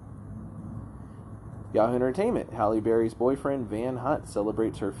 Yahoo Entertainment, Halle Berry's boyfriend Van Hunt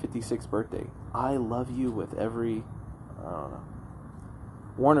celebrates her 56th birthday. I love you with every... I don't know.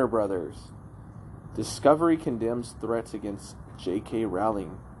 Warner Brothers. Discovery condemns threats against J.K.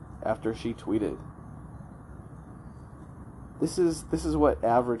 Rowling after she tweeted. This is what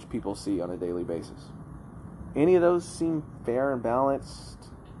average people see on a daily basis. Any of those seem fair and balanced?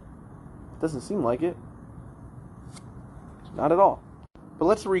 Doesn't seem like it. Not at all. But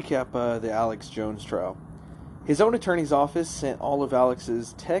let's recap the Alex Jones trial. His own attorney's office sent all of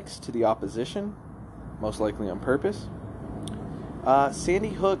Alex's texts to the opposition, most likely on purpose. Sandy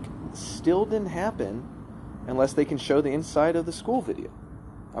Hook still didn't happen unless they can show the inside of the school video.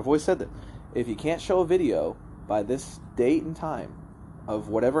 I've always said that. If you can't show a video by this date and time of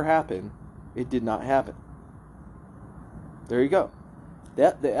whatever happened, it did not happen. There you go.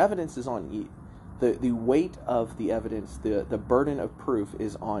 The evidence is on you. The weight of the evidence, the burden of proof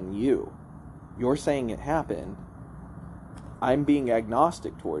is on you. You're saying it happened. I'm being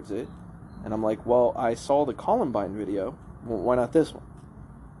agnostic towards it. And I'm like, well, I saw the Columbine video. Well, why not this one?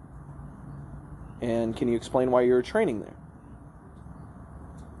 And can you explain why you're training there?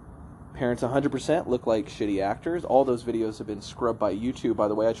 Parents 100% look like shitty actors. All those videos have been scrubbed by YouTube. By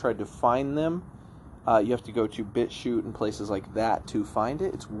the way, I tried to find them. You have to go to BitChute and places like that to find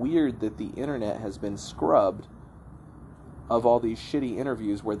it. It's weird that the internet has been scrubbed of all these shitty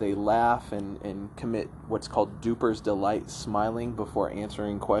interviews where they laugh and commit what's called duper's delight, smiling before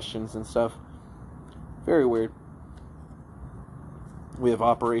answering questions and stuff. Very weird. We have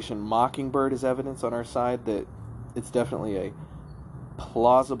Operation Mockingbird as evidence on our side that it's definitely a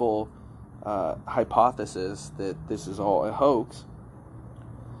plausible hypothesis that this is all a hoax.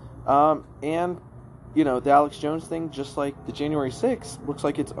 And you know, the Alex Jones thing, just like the January 6th, looks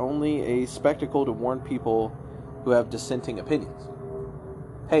like it's only a spectacle to warn people who have dissenting opinions.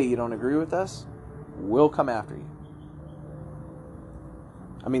 Hey, you don't agree with us? We'll come after you.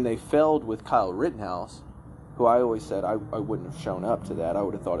 I mean, they failed with Kyle Rittenhouse, who I always said I wouldn't have shown up to that. I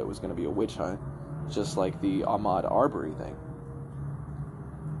would have thought it was going to be a witch hunt, just like the Ahmaud Arbery thing.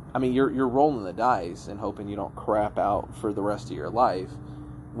 I mean, you're rolling the dice and hoping you don't crap out for the rest of your life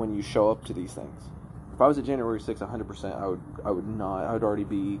when you show up to these things. If I was at January 6th, 100%, I would not. I would already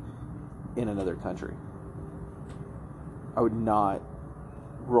be in another country. I would not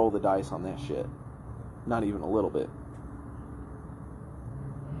roll the dice on that shit. Not even a little bit.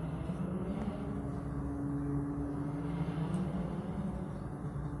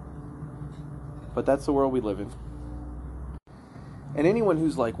 But that's the world we live in. And anyone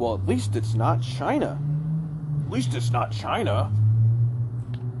who's like, well, at least it's not China. At least it's not China.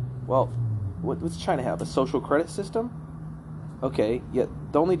 Well, what's China have? A social credit system? Okay, yet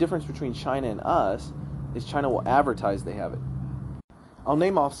the only difference between China and us is China will advertise they have it. I'll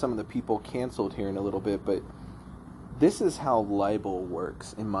name off some of the people canceled here in a little bit, but this is how libel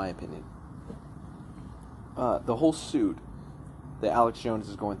works, in my opinion. The whole suit that Alex Jones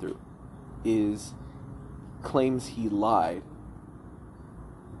is going through claims he lied.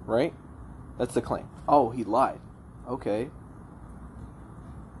 Right? That's the claim. Oh, he lied. Okay.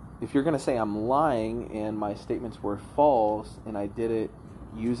 If you're going to say I'm lying and my statements were false and I did it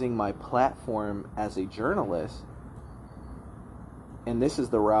using my platform as a journalist, and this is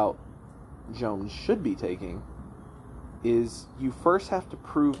the route Jones should be taking, is you first have to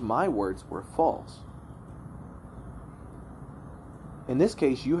prove my words were false. In this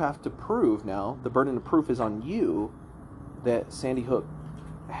case, you have to prove now, the burden of proof is on you, that Sandy Hook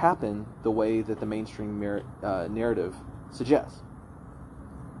happened the way that the mainstream narrative suggests.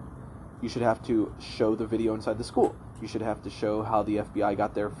 You should have to show the video inside the school. You should have to show how the FBI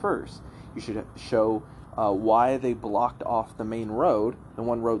got there first. You should show why they blocked off the main road, the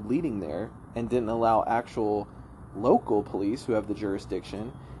one road leading there, and didn't allow actual local police who have the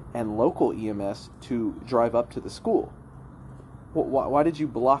jurisdiction and local EMS to drive up to the school. Why did you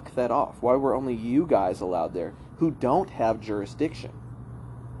block that off? Why were only you guys allowed there who don't have jurisdiction?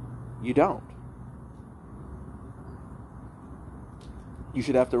 You don't. You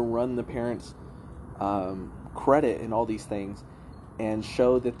should have to run the parents' credit and all these things and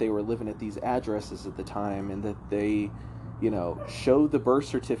show that they were living at these addresses at the time, and that they, show the birth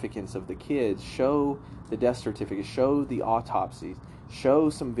certificates of the kids, show the death certificates, show the autopsies, show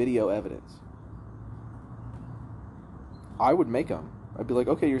some video evidence. I would make them. I'd be like,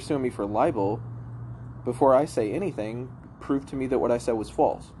 okay, you're suing me for libel. Before I say anything, prove to me that what I said was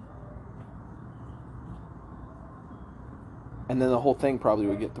false. And then the whole thing probably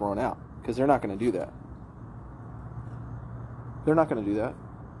would get thrown out, because they're not going to do that. They're not going to do that.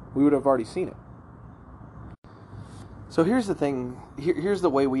 We would have already seen it. So here's the thing. Here's the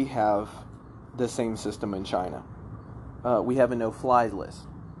way we have the same system in China. We have a no-fly list.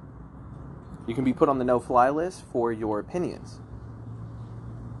 You can be put on the no-fly list for your opinions.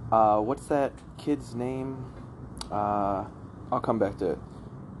 What's that kid's name? I'll come back to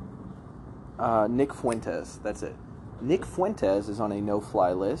it. Nick Fuentes. That's it. Nick Fuentes is on a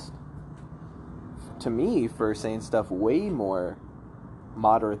no-fly list, to me, for saying stuff way more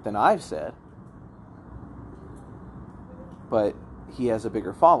moderate than I've said. But he has a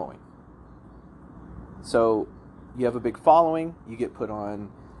bigger following. So you have a big following, you get put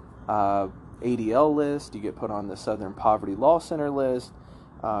on ADL list, you get put on the Southern Poverty Law Center list,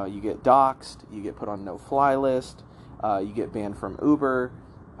 you get doxxed, you get put on no-fly list, you get banned from Uber.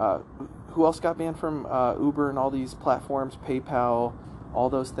 Who else got banned from Uber and all these platforms, PayPal, all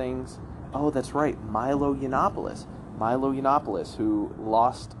those things? Oh, that's right, Milo Yiannopoulos. Milo Yiannopoulos, who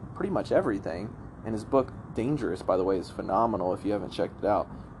lost pretty much everything. And his book, Dangerous, by the way, is phenomenal if you haven't checked it out.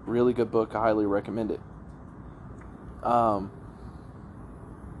 Really good book, I highly recommend it.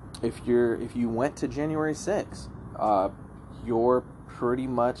 If you went to January 6th, your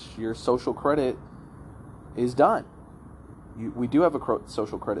social credit is done. We do have a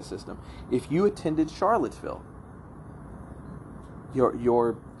social credit system. If you attended Charlottesville,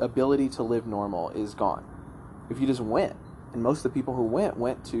 your ability to live normal is gone. If you just went, and most of the people who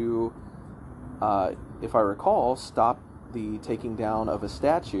went to, if I recall, stop the taking down of a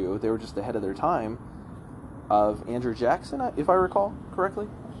statue. They were just ahead of their time, of Andrew Jackson, if I recall correctly.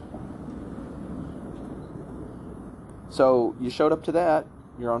 So you showed up to that,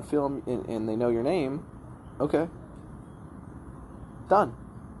 you're on film, and they know your name. Okay. Done.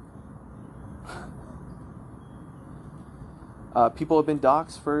 People have been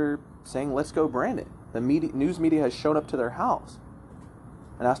doxxed for saying, "Let's go Brandon." The news media has shown up to their house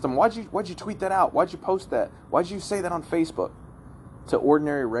and asked them, why'd you tweet that out? Why'd you post that? Why'd you say that on Facebook? To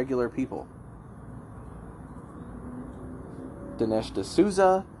ordinary, regular people. Dinesh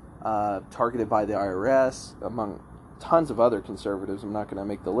D'Souza, targeted by the IRS, among tons of other conservatives. I'm not going to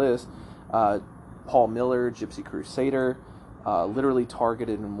make the list. Paul Miller, Gypsy Crusader, literally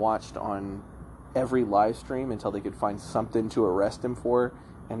targeted and watched on every live stream until they could find something to arrest him for,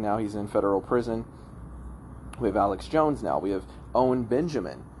 and now he's in federal prison. We have Alex Jones now. We have Owen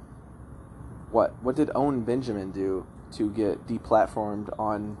Benjamin. What did Owen Benjamin do to get deplatformed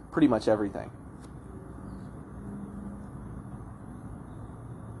on pretty much everything?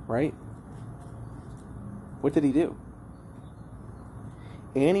 Right? What did he do?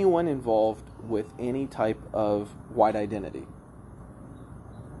 Anyone involved with any type of white identity.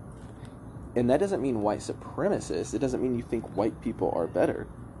 And that doesn't mean white supremacists. It doesn't mean you think white people are better.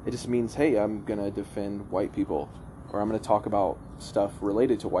 It just means, hey, I'm going to defend white people, or I'm going to talk about stuff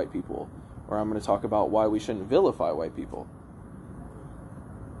related to white people, or I'm going to talk about why we shouldn't vilify white people.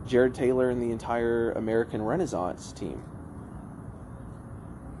 Jared Taylor and the entire American Renaissance team.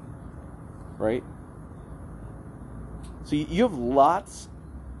 Right? So you have lots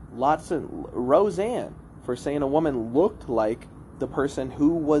of... Roseanne, for saying a woman looked like the person who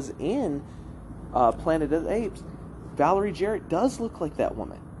was in Planet of the Apes. Valerie Jarrett does look like that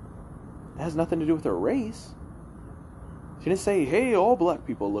woman. It has nothing to do with her race. She didn't say, hey, all black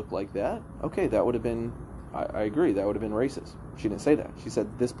people look like that. Okay, that would have been... I agree, that would have been racist. She didn't say that. She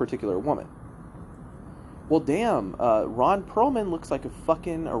said this particular woman. Well, damn, Ron Perlman looks like a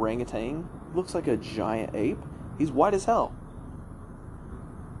fucking orangutan. Looks like a giant ape. He's white as hell.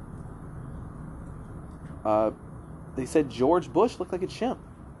 They said George Bush looked like a chimp.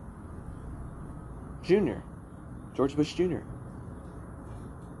 George Bush Jr.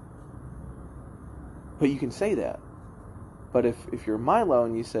 But you can say that. But if you're Milo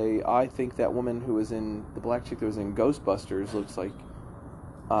and you say, I think that woman who was in, the black chick that was in Ghostbusters looks like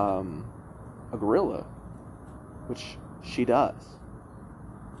a gorilla, which she does.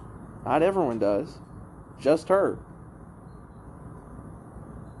 Not everyone does. Just her.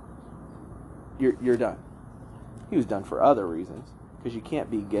 You're done. He was done for other reasons. Because you can't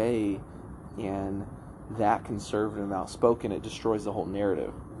be gay and that conservative and outspoken, it destroys the whole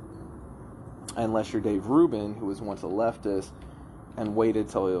narrative. Unless you're Dave Rubin, who was once a leftist and waited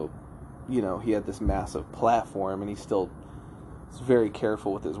till, he had this massive platform, and he still is very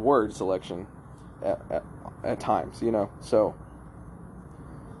careful with his word selection at times, So,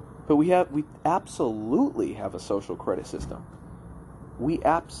 but we absolutely have a social credit system. We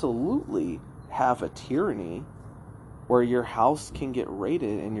absolutely have a tyranny where your house can get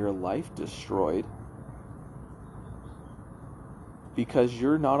raided and your life destroyed because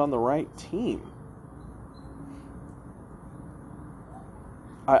you're not on the right team.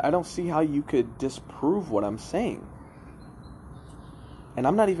 I don't see how you could disprove what I'm saying. And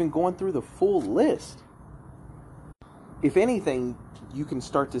I'm not even going through the full list. If anything, you can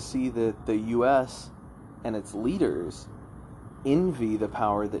start to see that the U.S. and its leaders envy the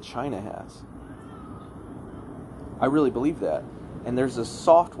power that China has. I really believe that. And there's a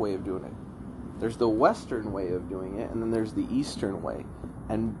soft way of doing it. There's the Western way of doing it, and then there's the Eastern way.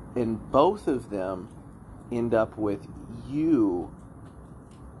 And both of them end up with you,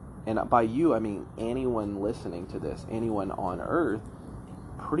 and by you I mean anyone listening to this, anyone on Earth,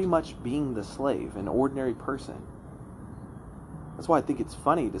 pretty much being the slave, an ordinary person. That's why I think it's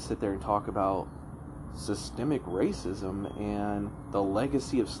funny to sit there and talk about systemic racism and the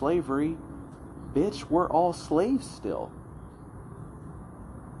legacy of slavery. Bitch, we're all slaves still.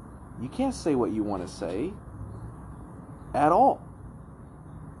 You can't say what you want to say at all.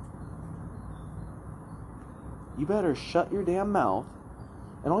 You better shut your damn mouth,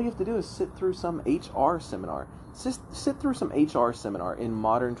 and all you have to do is sit through some HR seminar. Sit through some HR seminar in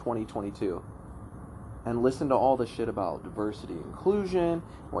modern 2022 and listen to all the shit about diversity and inclusion,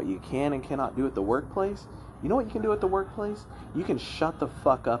 what you can and cannot do at the workplace. You know what you can do at the workplace? You can shut the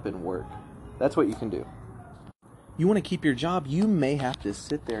fuck up and work. That's what you can do. You want to keep your job, you may have to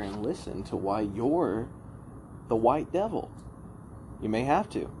sit there and listen to why you're the white devil. You may have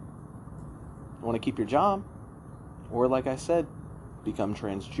to. You want to keep your job, or like I said, become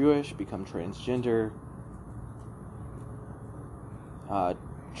trans-Jewish, become transgender,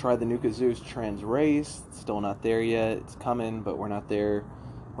 try the Nuka Zeus trans race. Still not there yet. It's coming, but we're not there.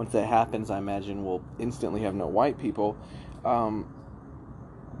 Once that happens, I imagine we'll instantly have no white people.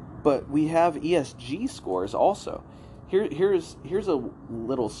 But we have ESG scores also. Here's a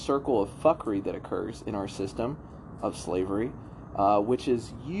little circle of fuckery that occurs in our system of slavery, which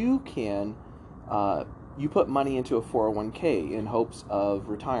is you put money into a 401k in hopes of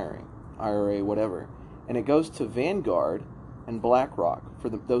retiring, IRA, whatever, and it goes to Vanguard and BlackRock.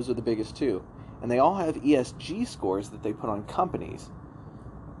 Those are the biggest two, and they all have ESG scores that they put on companies.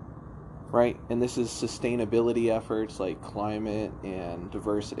 Right? And this is sustainability efforts like climate and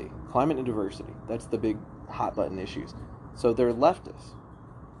diversity. Climate and diversity. That's the big hot button issues. So they're leftists.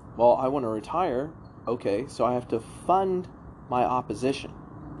 Well, I want to retire. Okay, so I have to fund my opposition.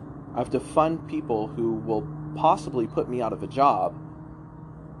 I have to fund people who will possibly put me out of a job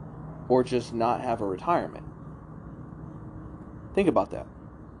or just not have a retirement. Think about that.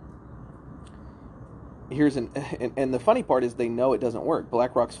 And the funny part is they know it doesn't work.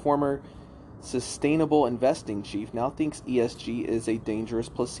 BlackRock's former sustainable investing chief now thinks ESG is a dangerous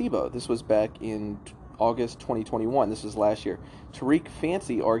placebo. This was back in August 2021. This was last year. Tariq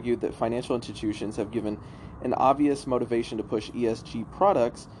Fancy argued that financial institutions have given an obvious motivation to push ESG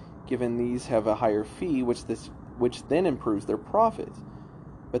products, given these have a higher fee, which then improves their profits.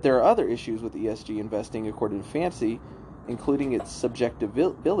 But there are other issues with ESG investing, according to Fancy, including its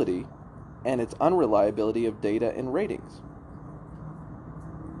subjectivity and its unreliability of data and ratings.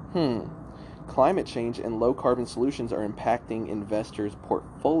 Climate change and low-carbon solutions are impacting investors'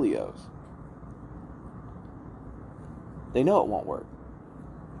 portfolios. They know it won't work.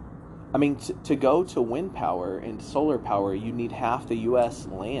 I mean, to go to wind power and solar power, you need half the U.S.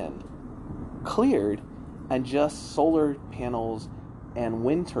 land cleared, and just solar panels and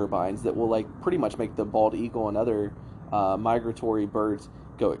wind turbines that will pretty much make the bald eagle and other migratory birds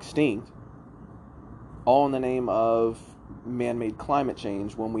go extinct, all in the name of man-made climate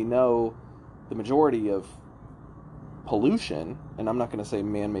change, when we know the majority of pollution, and I'm not going to say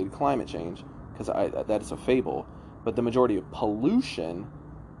man-made climate change because that is a fable, but the majority of pollution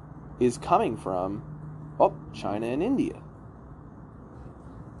is coming from China and India.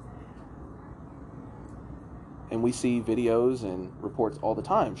 And we see videos and reports all the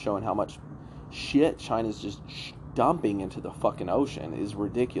time showing how much shit China's just dumping into the fucking ocean is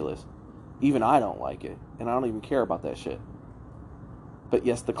ridiculous. Even I don't like it, and I don't even care about that shit. But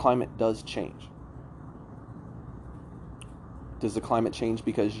yes, the climate does change. Does the climate change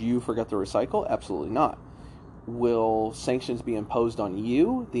because you forgot to recycle? Absolutely not. Will sanctions be imposed on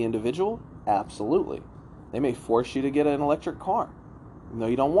you, the individual? Absolutely. They may force you to get an electric car, even though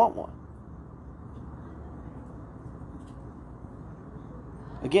you don't want one.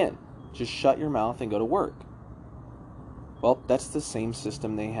 Again, just shut your mouth and go to work. Well, that's the same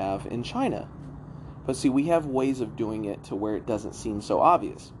system they have in China. But see, we have ways of doing it to where it doesn't seem so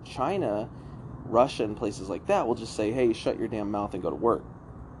obvious. China, Russia, and places like that will just say, hey, shut your damn mouth and go to work.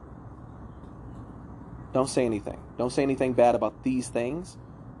 Don't say anything. Don't say anything bad about these things,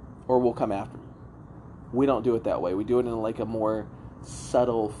 or we'll come after you. We don't do it that way. We do it in like a more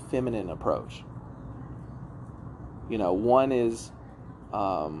subtle, feminine approach. You know, one is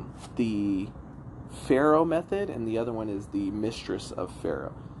the Pharaoh method, and the other one is the mistress of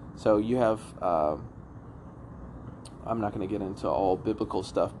Pharaoh. So you have, I'm not going to get into all biblical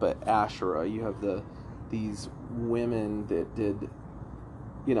stuff, but Asherah, you have these women that did,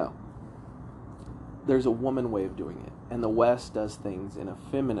 you know, there's a woman way of doing it. And the West does things in a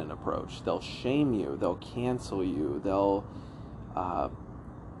feminine approach. They'll shame you. They'll cancel you. They'll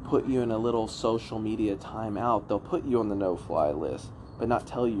put you in a little social media timeout. They'll put you on the no-fly list, but not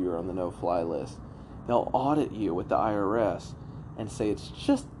tell you you're on the no-fly list. They'll audit you with the IRS and say it's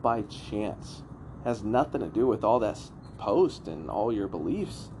just by chance. It has nothing to do with all that post and all your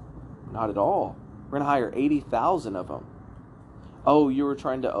beliefs. Not at all. We're going to hire 80,000 of them. Oh, you were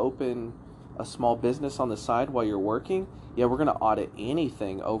trying to open a small business on the side while you're working? Yeah, we're going to audit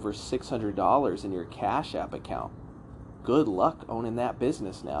anything over $600 in your Cash App account. Good luck owning that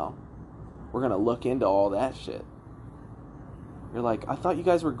business now. We're going to look into all that shit. You're like, I thought you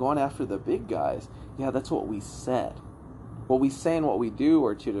guys were going after the big guys. Yeah, that's what we said. What we say and what we do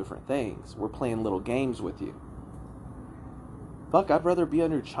are two different things. We're playing little games with you. Fuck, I'd rather be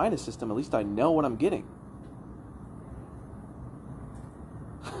under China system. At least I know what I'm getting.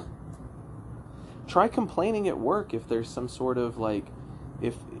 Try complaining at work if there's some sort of like,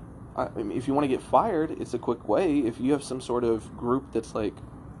 if you want to get fired, it's a quick way. If you have some sort of group that's like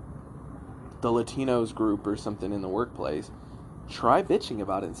the Latinos group or something in the workplace, try bitching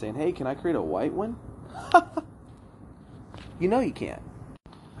about it and saying, hey, can I create a white one? You know you can't.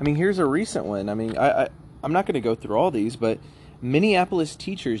 I mean, here's a recent one. I mean, I'm not going to go through all these, but Minneapolis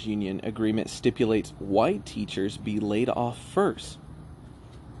Teachers Union agreement stipulates white teachers be laid off first,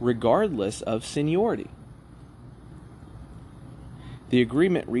 regardless of seniority. The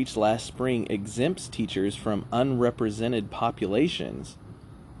agreement reached last spring exempts teachers from unrepresented populations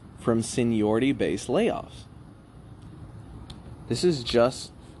from seniority-based layoffs. This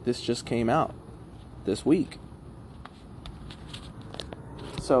just came out this week.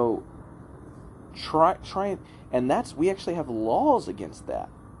 So try and we actually have laws against that.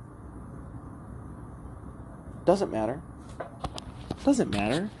 Doesn't matter.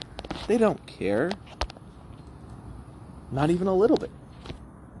 They don't care. Not even a little bit.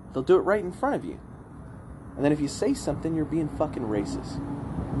 They'll do it right in front of you. And then if you say something, you're being fucking racist.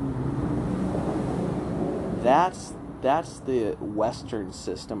 That's the Western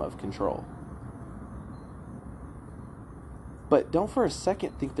system of control. But don't for a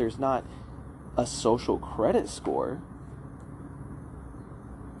second think there's not a social credit score.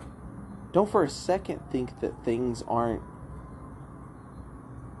 Don't for a second think that things aren't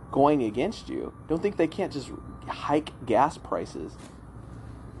going against you. Don't think they can't just hike gas prices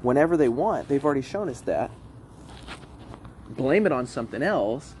whenever they want. They've already shown us that. Blame it on something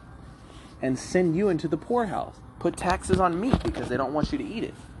else and send you into the poorhouse. Put taxes on meat because they don't want you to eat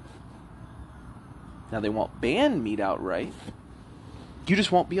it. Now, they won't ban meat outright. You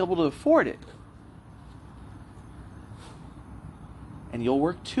just won't be able to afford it. And you'll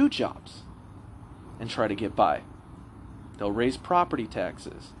work 2 jobs and try to get by. They'll raise property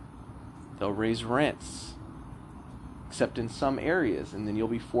taxes. They'll raise rents, except in some areas, and then you'll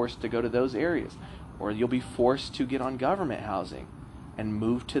be forced to go to those areas. Or you'll be forced to get on government housing and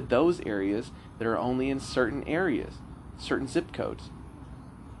move to those areas that are only in certain areas, certain zip codes,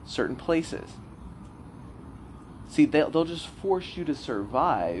 certain places. See, they'll just force you to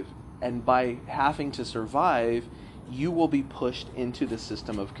survive, and by having to survive, you will be pushed into the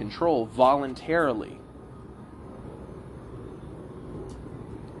system of control voluntarily.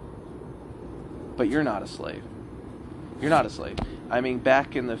 But you're not a slave. You're not a slave. I mean,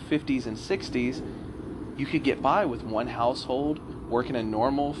 back in the 50s and 60s, you could get by with one household, work in a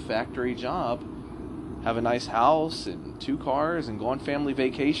normal factory job, have a nice house and 2 cars, and go on family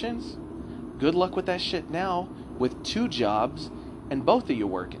vacations. Good luck with that shit now, with 2 jobs and both of you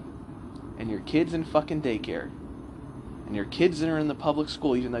working, and your kids in fucking daycare, and your kids that are in the public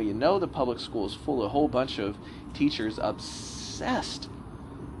school, even though you know the public school is full of a whole bunch of teachers obsessed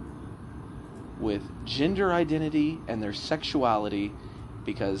with gender identity and their sexuality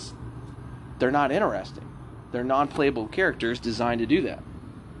because they're not interesting. They're non-playable characters designed to do that.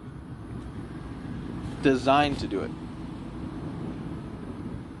 Designed to do it.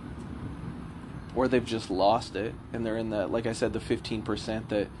 Or they've just lost it, and they're in the, like I said, the 15%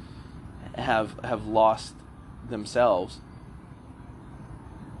 that have lost themselves.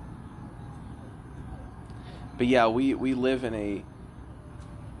 But yeah, we live in a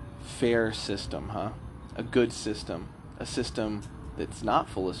fair system, huh? A good system. A system that's not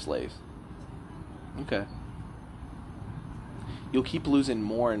full of slaves. Okay. You'll keep losing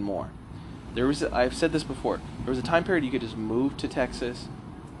more and more. I've said this before. There was a time period you could just move to Texas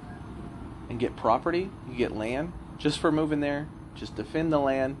and get property. You get land just for moving there. Just defend the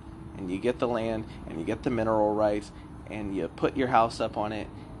land, and you get the land, and you get the mineral rights, and you put your house up on it,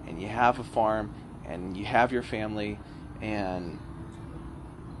 and you have a farm, and you have your family, and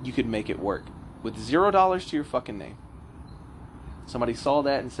you could make it work with $0 to your fucking name. Somebody saw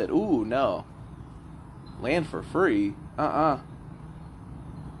that and said, "Ooh, no. Land for free?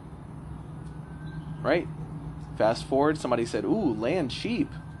 Right? Fast forward, somebody said, "Ooh, land cheap?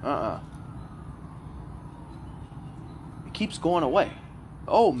 It keeps going away.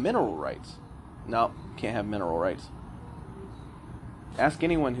 Oh, mineral rights. No, can't have mineral rights." Ask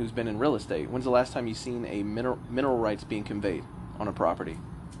anyone who's been in real estate. When's the last time you've seen a mineral rights being conveyed on a property?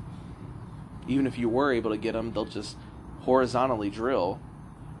 Even if you were able to get them, they'll just horizontally drill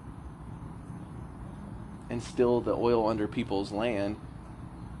and steal the oil under people's land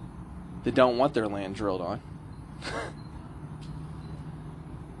that don't want their land drilled on.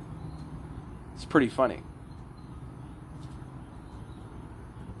 It's pretty funny.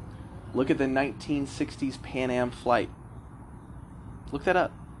 Look at the 1960s Pan Am flight. Look that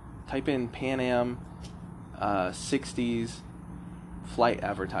up. Type in Pan Am 60s flight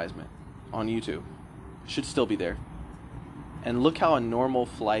advertisement on YouTube. Should still be there. And look how a normal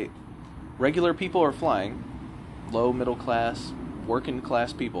flight, regular people are flying, low, middle class, working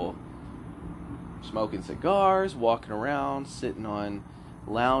class people, smoking cigars, walking around, sitting on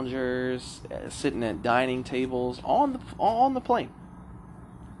loungers, sitting at dining tables, all on the plane.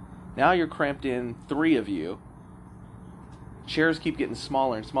 Now you're cramped in, 3 of you. Chairs keep getting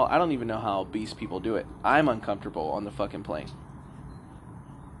smaller and smaller. I don't even know how obese people do it. I'm uncomfortable on the fucking plane.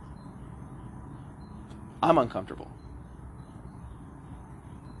 I'm uncomfortable.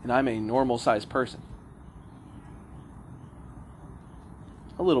 And I'm a normal-sized person.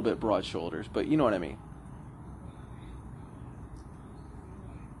 A little bit broad shoulders, but you know what I mean.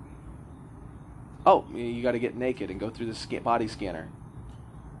 Oh, you got to get naked and go through the body scanner.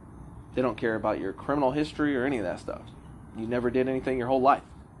 They don't care about your criminal history or any of that stuff. You never did anything your whole life.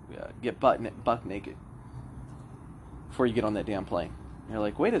 Get buck naked before you get on that damn plane. And you're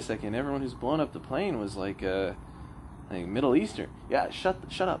like, wait a second, everyone who's blown up the plane was like Middle Eastern. Yeah, shut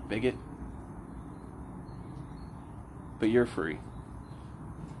up, bigot. But you're free.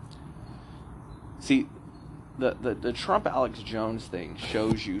 See, the Trump Alex Jones thing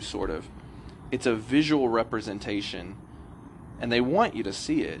shows you sort of, it's a visual representation, and they want you to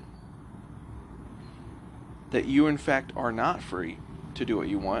see it, that you in fact are not free to do what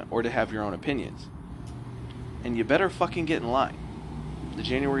you want or to have your own opinions. And you better fucking get in line. The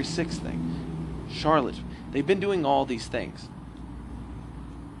January 6th thing, Charlotte, they've been doing all these things.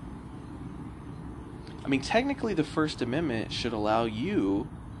 I mean, technically the First Amendment should allow you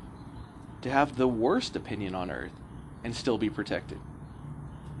to have the worst opinion on earth and still be protected.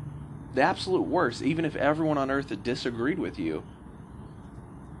 The absolute worst, even if everyone on earth had disagreed with you,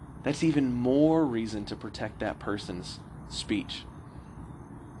 that's even more reason to protect that person's speech.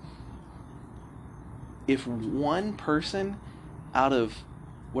 If one person out of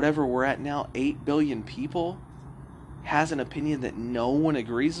whatever we're at now, 8 billion people, has an opinion that no one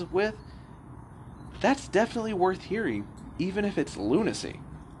agrees with, that's definitely worth hearing, even if it's lunacy.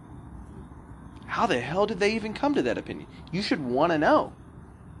 How the hell did they even come to that opinion? You should want to know.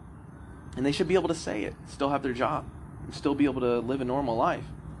 And they should be able to say it, still have their job, and still be able to live a normal life.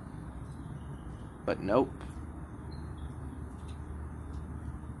 But nope.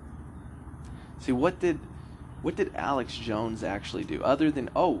 See, what did Alex Jones actually do? Other than,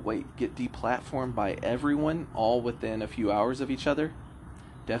 get deplatformed by everyone all within a few hours of each other?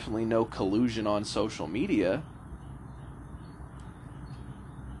 Definitely no collusion on social media.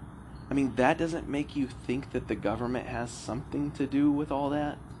 I mean, that doesn't make you think that the government has something to do with all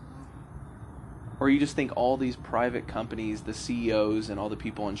that? Or you just think all these private companies, the CEOs and all the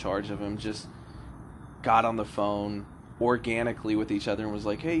people in charge of them just got on the phone organically with each other and was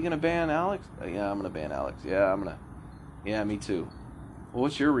like, hey, you gonna ban Alex? Yeah, I'm gonna ban Alex. Yeah, me too. Well,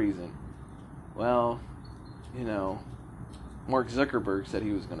 what's your reason? Well, Mark Zuckerberg said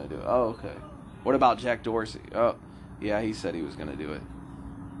he was gonna do it. Oh, okay. What about Jack Dorsey? Oh, yeah, he said he was going to do it.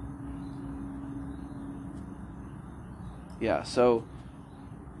 Yeah, so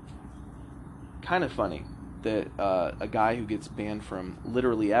kind of funny that a guy who gets banned from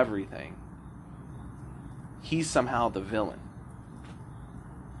literally everything, he's somehow the villain.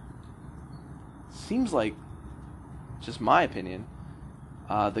 Seems like, just my opinion,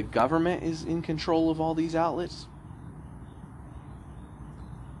 the government is in control of all these outlets.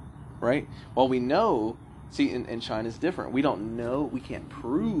 Right? Well, we know, see, and China's different. We don't know, we can't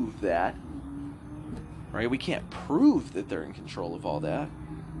prove that. Right? We can't prove that they're in control of all that.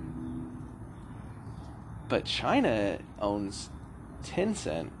 But China owns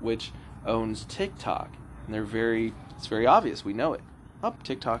Tencent, which owns TikTok. And it's very obvious. We know it.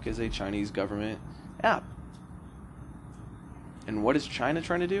 TikTok is a Chinese government app. And what is China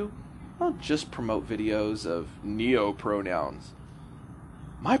trying to do? Well, just promote videos of neo-pronouns.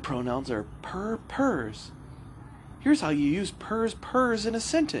 My pronouns are pers. Here's how you use pers in a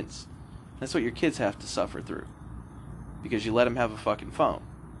sentence. That's what your kids have to suffer through. Because you let them have a fucking phone.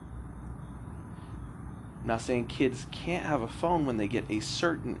 I'm not saying kids can't have a phone when they get a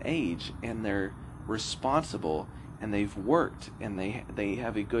certain age and they're responsible and they've worked and they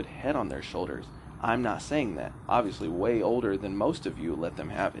have a good head on their shoulders. I'm not saying that. Obviously, way older than most of you, let them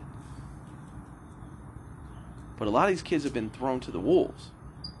have it. But a lot of these kids have been thrown to the wolves.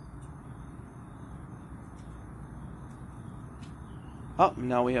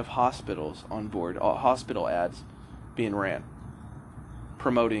 Now we have hospitals on board. Hospital ads being ran.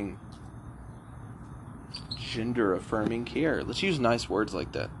 Promoting gender-affirming care. Let's use nice words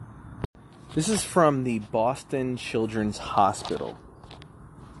like that. This is from the Boston Children's Hospital.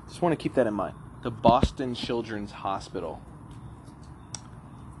 Just want to keep that in mind. The Boston Children's Hospital.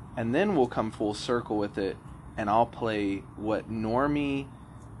 And then we'll come full circle with it, and I'll play what Normie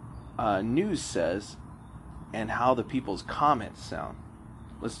News says and how the people's comments sound.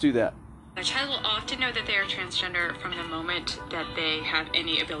 Let's do that. A child will often know that they are transgender from the moment that they have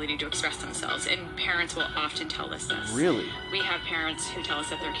any ability to express themselves, and parents will often tell us this. Really? We have parents who tell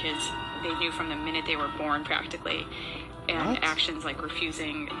us that their kids, they knew from the minute they were born practically, and What? actions like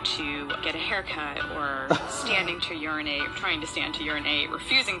refusing to get a haircut or standing to urinate, trying to stand to urinate,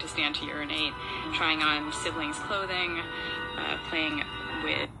 refusing to stand to urinate, trying on siblings' clothing, playing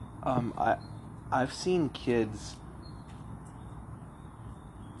with... I've seen kids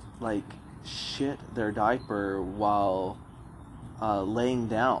like shit their diaper while laying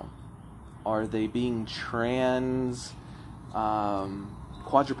down. Are they being quadriplegics?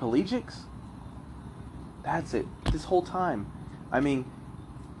 That's it. This whole time. I mean,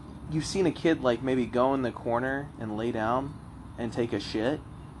 you've seen a kid like maybe go in the corner and lay down and take a shit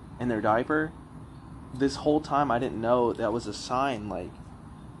in their diaper. This whole time I didn't know that was a sign like,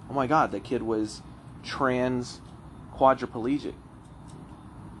 oh my god, that kid was quadriplegic.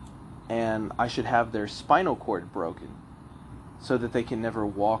 And I should have their spinal cord broken so that they can never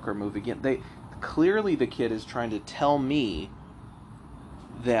walk or move again. Clearly the kid is trying to tell me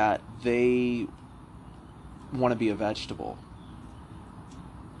that they want to be a vegetable.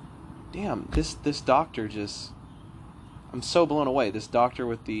 Damn, this doctor just... I'm so blown away. This doctor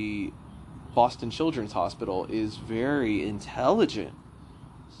with the Boston Children's Hospital is very intelligent.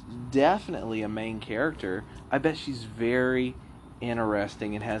 Definitely a main character. I bet she's very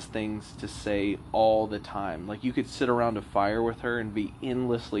interesting and has things to say all the time. Like, you could sit around a fire with her and be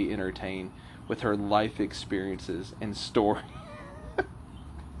endlessly entertained with her life experiences and story.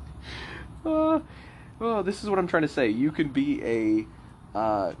 This is what I'm trying to say. You could be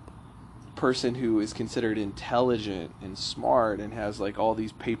a person who is considered intelligent and smart and has like all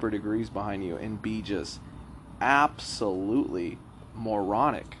these paper degrees behind you and be just absolutely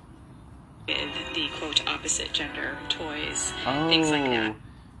moronic. The quote opposite gender toys, things like that.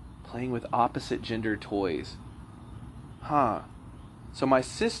 Playing with opposite gender toys. Huh. So my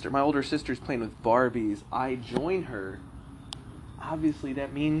older sister's playing with Barbies. I join her. Obviously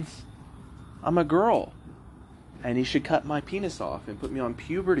that means I'm a girl. And he should cut my penis off and put me on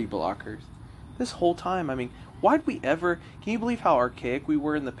puberty blockers. This whole time, I mean, why'd we ever... Can you believe how archaic we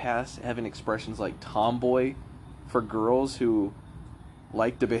were in the past, having expressions like tomboy for girls who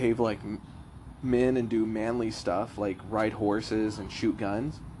like to behave like men and do manly stuff, like ride horses and shoot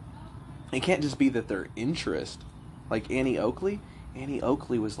guns? It can't just be that their interest. Like Annie Oakley. Annie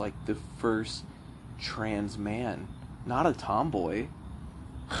Oakley was like the first trans man, not a tomboy.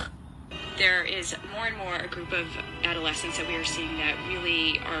 there is more and more a group of adolescents that we are seeing that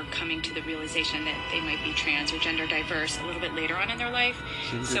really are coming to the realization that they might be trans or gender diverse a little bit later on in their life.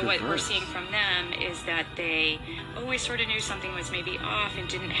 So what we're seeing from them is that they always sort of knew something was maybe off and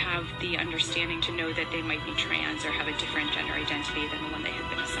didn't have the understanding to know that they might be trans or have a different gender identity than the one they had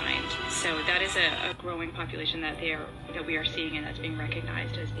been assigned. So that is a growing population that we are seeing, and that's being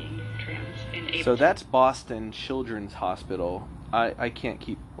recognized as being trans and able. So that's Boston Children's Hospital. I can't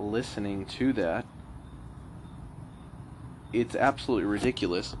keep listening to that. It's absolutely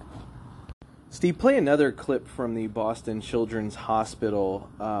ridiculous. Steve, play another clip from the Boston Children's Hospital.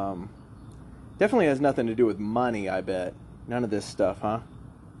 Definitely has nothing to do with money, I bet. None of this stuff, huh?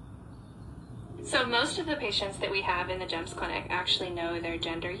 So most of the patients that we have in the GEMS clinic actually know their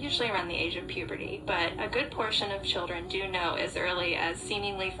gender, usually around the age of puberty, but a good portion of children do know as early as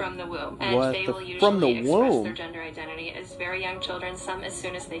seemingly from the womb. And they will usually express their gender identity as very young children, some as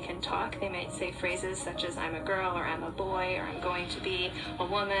soon as they can talk. They might say phrases such as I'm a girl, or I'm a boy, or I'm going to be a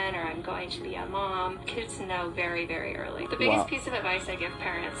woman, or I'm going to be a mom. Kids know very, very early. The biggest piece of advice I give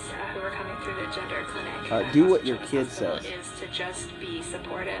parents who are coming through the gender clinic do what your kid says. Is to just be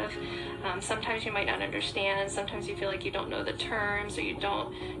supportive. Sometimes you might not understand, sometimes you feel like you don't know the terms, or you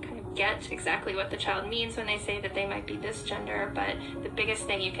don't kind of get exactly what the child means when they say that they might be this gender, but the biggest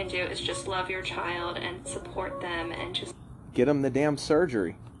thing you can do is just love your child and support them and just get them the damn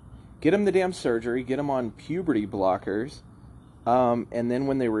surgery. Get them the damn surgery, get them on puberty blockers, and then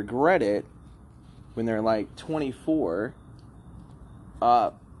when they regret it, when they're like 24,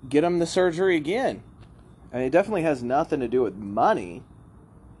 get them the surgery again. And it definitely has nothing to do with money.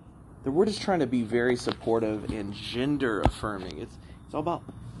 We're just trying to be very supportive and gender affirming. It's all about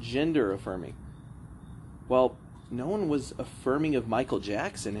gender affirming. Well, no one was affirming of Michael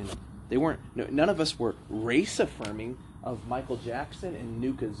Jackson, and they weren't. None of us were race affirming of Michael Jackson and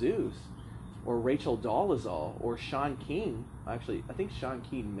Nuka Zeus, or Rachel Dolezal, or Sean King. Actually, I think Sean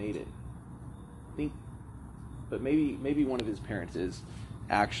King made it. But maybe one of his parents is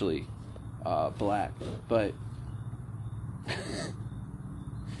actually black, but.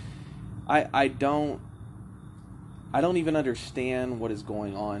 I don't even understand what is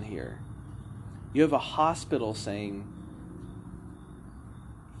going on here. You have a hospital saying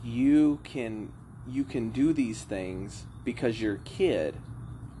you can do these things because your kid,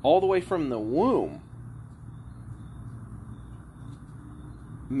 all the way from the womb,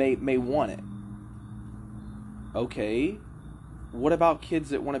 may want it. Okay, what about kids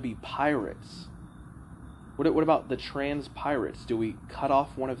that want to be pirates? What about the trans pirates? Do we cut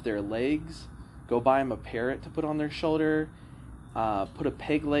off one of their legs, go buy them a parrot to put on their shoulder, put a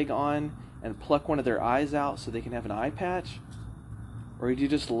peg leg on, and pluck one of their eyes out so they can have an eye patch? Or do you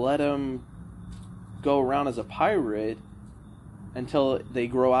just let them go around as a pirate until they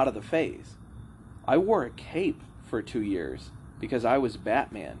grow out of the phase? I wore a cape for 2 years because I was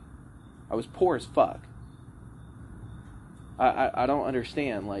Batman. I was poor as fuck. I don't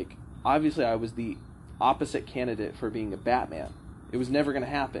understand. Like, obviously I was the opposite candidate for being a Batman. It was never going to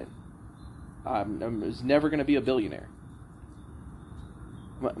happen. I was never going to be a billionaire.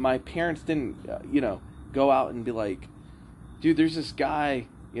 My parents didn't, go out and be like, dude, there's this guy,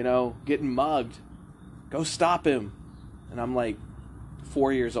 getting mugged. Go stop him. And I'm like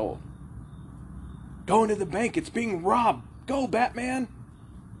 4 years old. Go into the bank. It's being robbed. Go, Batman.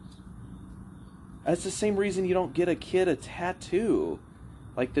 That's the same reason you don't get a kid a tattoo.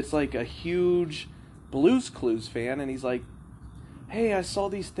 Like, that's like a huge Blue's Clues fan, and he's like, hey, I saw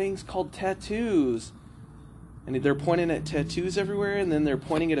these things called tattoos, and they're pointing at tattoos everywhere, and then they're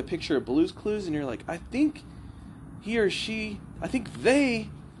pointing at a picture of Blue's Clues, and you're like, I think he or she, I think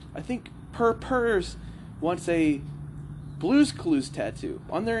Pers wants a Blue's Clues tattoo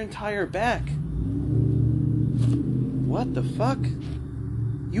on their entire back. What the fuck?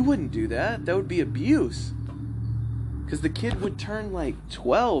 You wouldn't do that. That would be abuse. Because the kid would turn like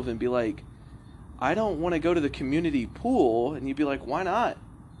 12 and be like, I don't want to go to the community pool. And you'd be like, why not?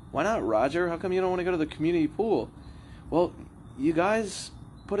 Why not, Roger? How come you don't want to go to the community pool? Well, you guys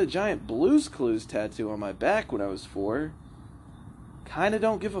put a giant Blue's Clues tattoo on my back when I was 4. Kinda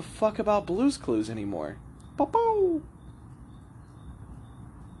don't give a fuck about Blue's Clues anymore. Pow-pow!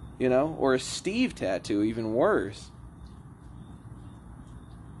 Or a Steve tattoo, even worse.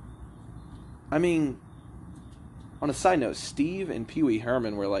 I mean, on a side note, Steve and Pee Wee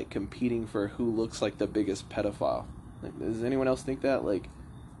Herman were like competing for who looks like the biggest pedophile. Like, does anyone else think that? Like,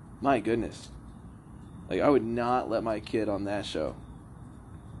 my goodness. Like, I would not let my kid on that show.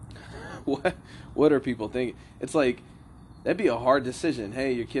 What are people thinking? It's like, that'd be a hard decision.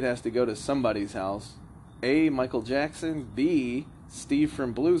 Hey, your kid has to go to somebody's house. A, Michael Jackson. B, Steve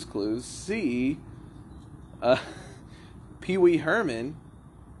from Blue's Clues. C, Pee Wee Herman.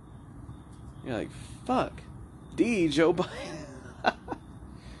 You're like, fuck. D, Joe Biden.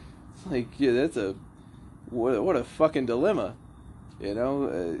 It's like, yeah, that's what a fucking dilemma. You know,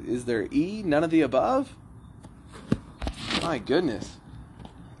 is there E, none of the above? My goodness.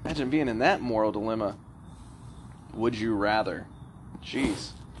 Imagine being in that moral dilemma. Would you rather?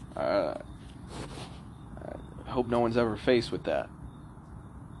 Jeez. I hope no one's ever faced with that.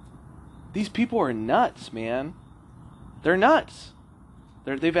 These people are nuts, man. They're nuts.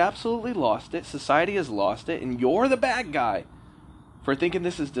 They've absolutely lost it. Society has lost it. And you're the bad guy for thinking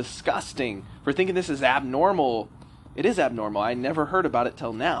this is disgusting. For thinking this is abnormal. It is abnormal. I never heard about it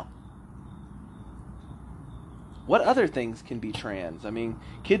till now. What other things can be trans? I mean,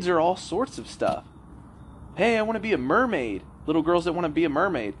 kids are all sorts of stuff. Hey, I want to be a mermaid. Little girls that want to be a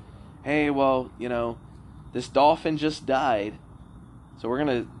mermaid. Hey, well, you know, this dolphin just died. So we're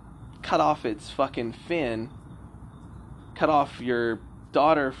going to cut off its fucking fin. Cut off your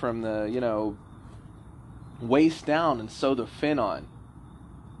daughter from the, you know, waist down and sew the fin on.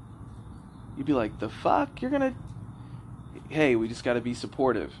 You'd be like, the fuck? You're going to... Hey, we just got to be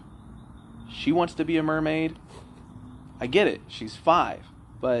supportive. She wants to be a mermaid. I get it. She's 5.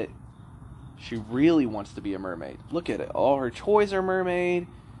 But she really wants to be a mermaid. Look at it. All her toys are mermaid.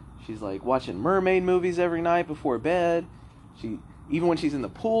 She's like watching mermaid movies every night before bed. Even when she's in the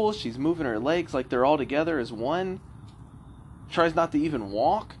pool, she's moving her legs like they're all together as one. Tries not to even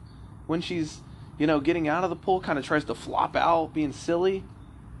walk. When she's, you know, getting out of the pool, kind of tries to flop out, being silly.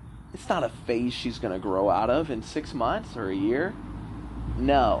 It's not a phase she's going to grow out of in 6 months or a year.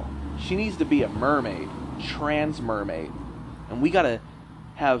 No. She needs to be a mermaid. Trans mermaid. And we got to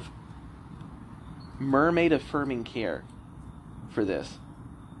have mermaid affirming care for this.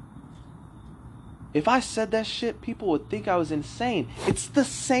 If I said that shit, people would think I was insane. It's the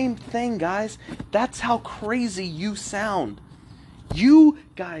same thing, guys. That's how crazy you sound. You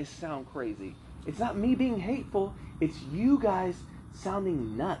guys sound crazy. It's not me being hateful. It's you guys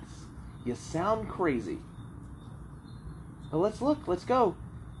sounding nuts. You sound crazy. Well, let's look. Let's go.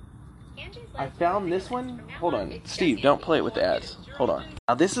 I found this one. Hold on. Steve, don't play it with the ads. Hold on.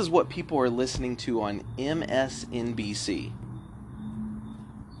 Now, this is what people are listening to on MSNBC.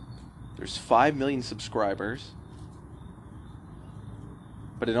 There's 5 million subscribers.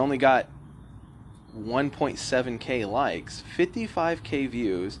 But it only got 1.7k likes, 55k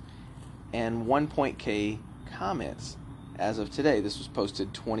views, and 1.k comments. As of today, this was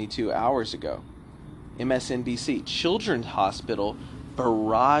posted 22 hours ago. MSNBC, Children's Hospital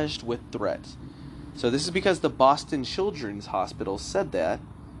barraged with threats. So this is because the Boston Children's Hospital said that.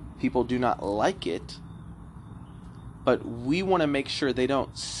 People do not like it. But we want to make sure they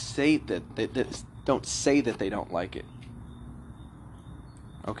don't say that they don't like it.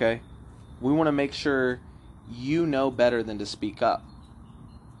 Okay? We want to make sure you know better than to speak up.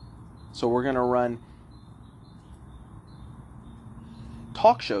 So we're going to run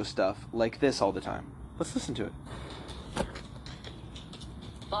talk show stuff like this all the time. Let's listen to it.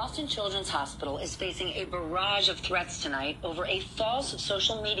 Boston Children's Hospital is facing a barrage of threats tonight over a false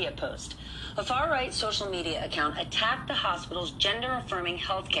social media post. A far-right social media account attacked the hospital's gender-affirming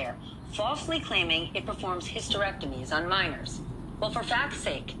healthcare, falsely claiming it performs hysterectomies on minors. Well, for fact's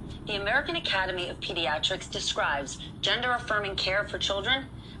sake, the American Academy of Pediatrics describes gender-affirming care for children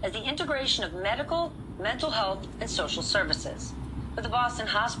as the integration of medical, mental health, and social services. But the Boston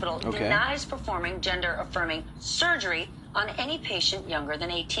Hospital denies performing gender-affirming surgery on any patient younger than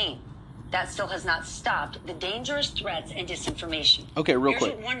 18. That still has not stopped the dangerous threats and disinformation. Okay, real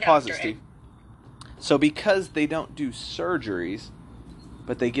quick. Pause it, Steve. So because they don't do surgeries,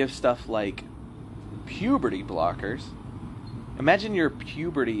 but they give stuff like puberty blockers, imagine your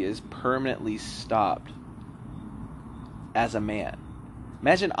puberty is permanently stopped as a man.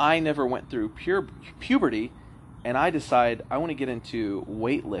 Imagine I never went through puberty and I decide I want to get into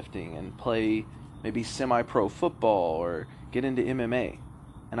weightlifting and play maybe semi-pro football or get into MMA.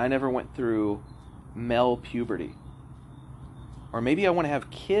 And I never went through male puberty. Or maybe I want to have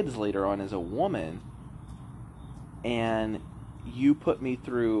kids later on as a woman, and you put me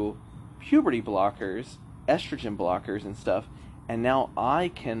through puberty blockers, estrogen blockers and stuff, and now I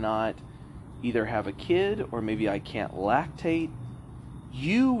cannot either have a kid or maybe I can't lactate.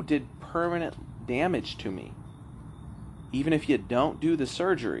 You did permanent damage to me. Even if you don't do the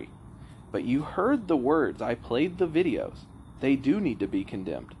surgery. But you heard the words. I played the videos. They do need to be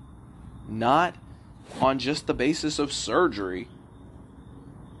condemned. Not on just the basis of surgery.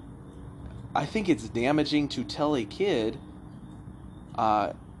 I think it's damaging to tell a kid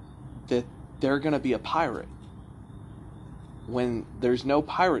that they're going to be a pirate. when there's no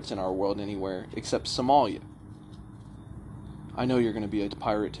pirates in our world anywhere except Somalia. I know you're going to be a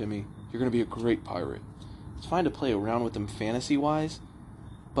pirate, Timmy. You're going to be a great pirate. It's fine to play around with them fantasy-wise,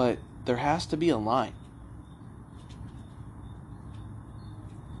 but there has to be a line.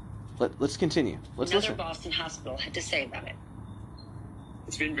 Let's continue. Let's Another listen. Boston hospital had to say about it.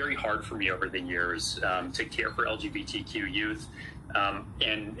 It's been very hard for me over the years to care for LGBTQ youth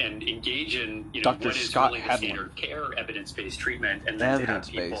and engage in Dr. what is Scott really the Hadlin. standard of care, evidence-based treatment, and then to have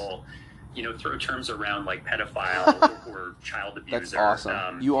people throw terms around like pedophile or child abuser. That's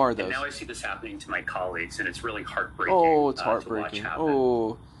awesome. You are those. And now I see this happening to my colleagues, and it's really heartbreaking. Oh, it's To heartbreaking. watch happen.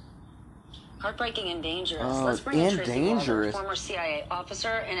 Oh. Heartbreaking and dangerous. Oh, Let's bring in and Tracy dangerous. Waldo, former CIA officer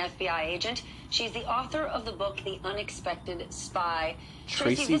and FBI agent. She's the author of the book, The Unexpected Spy.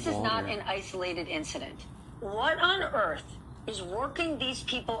 Tracy this is not Waldo. an isolated incident. What on earth is working these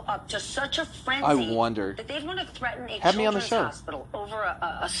people up to such a frenzy I wondered. that they'd want to threaten a Have me on the children's show. hospital over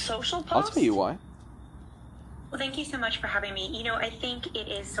a social post? I'll tell you why. Well, thank you so much for having me. I think it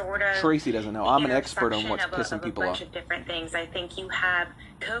is sort of... Tracy doesn't know. I'm an expert on what's intersection pissing people of a off. bunch of different things. I think you have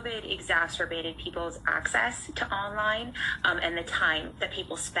COVID exacerbated people's access to online and the time that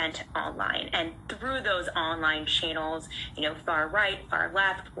people spent online. And through those online channels, far right, far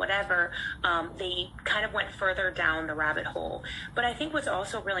left, whatever, they kind of went further down the rabbit hole. But I think what's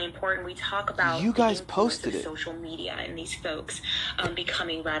also really important, we talk about You guys the influence posted of it. social media and these folks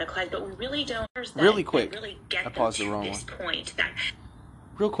becoming radicalized, but we really don't... Really quick. Really get I paused them the wrong to this one. point that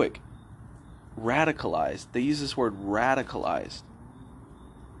Real quick. Radicalized. They use this word radicalized.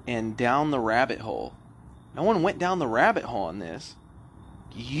 And down the rabbit hole. No one went down the rabbit hole on this.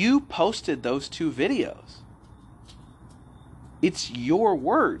 You posted those two videos. It's your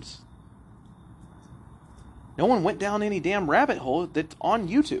words. No one went down any damn rabbit hole that's on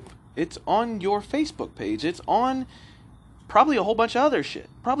YouTube. It's on your Facebook page. It's on probably a whole bunch of other shit.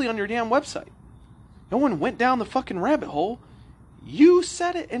 Probably on your damn website. No one went down the fucking rabbit hole. You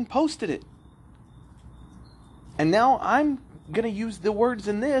said it and posted it. And now I'm going to use the words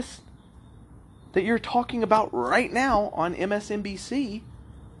in this that you're talking about right now on MSNBC.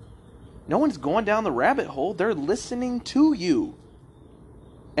 No one's going down the rabbit hole. They're listening to you.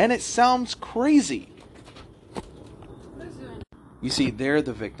 And it sounds crazy. You see, they're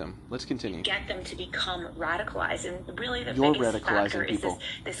the victim. Let's continue. Get them to become radicalized, and really the You're biggest factor radicalizing is people.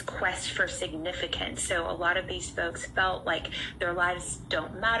 this quest for significance. So a lot of these folks felt like their lives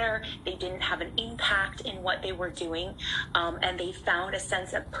don't matter, they didn't have an impact in what they were doing, and they found a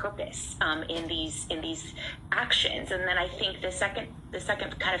sense of purpose in these actions. And then I think the second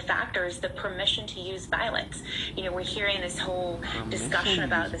kind of factor is the permission to use violence. We're hearing this whole discussion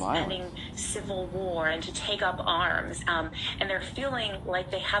about this pending civil war and to take up arms, and they're feeling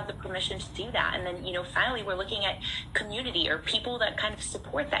like they have the permission to do that. And then, finally, we're looking at community or people that kind of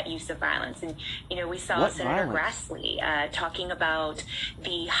support that use of violence. And, we saw What Senator violence? Grassley talking about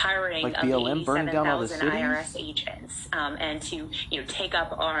the hiring Like of BLM burning down all the 87,000 IRS cities? agents and to, take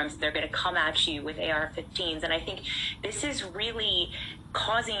up arms. They're going to come at you with AR-15s. And I think this is really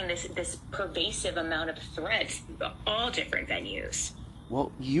causing this pervasive amount of threats, all different venues.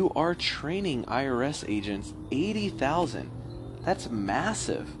 Well, you are training IRS agents 80,000. That's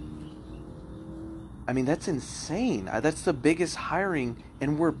massive. I mean, that's insane. That's the biggest hiring,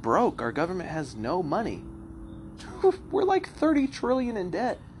 and we're broke. Our government has no money. We're like 30 trillion in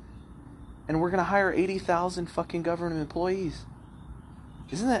debt. And we're going to hire 80,000 fucking government employees.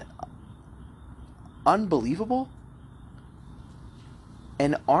 Isn't that unbelievable?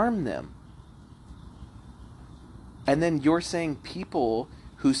 And arm them. And then you're saying people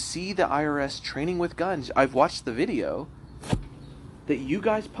who see the IRS training with guns, I've watched the video that you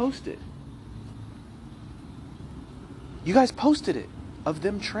guys posted. You guys posted it of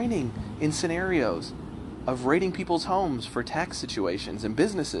them training in scenarios of raiding people's homes for tax situations and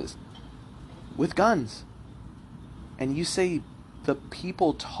businesses with guns. And you say the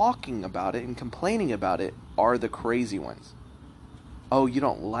people talking about it and complaining about it are the crazy ones. Oh, you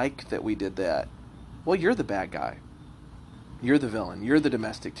don't like that we did that. Well, you're the bad guy. You're the villain. You're the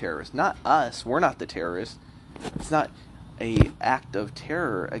domestic terrorist. Not us. We're not the terrorists. It's not a act of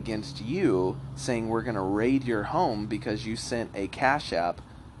terror against you saying we're going to raid your home because you sent a Cash App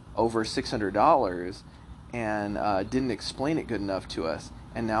over $600 and didn't explain it good enough to us,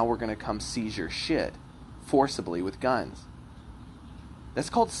 and now we're going to come seize your shit forcibly with guns.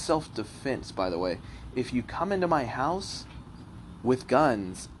 That's called self-defense, by the way. If you come into my house with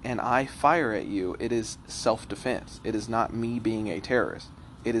guns and I fire at you, it is self-defense. It is not me being a terrorist.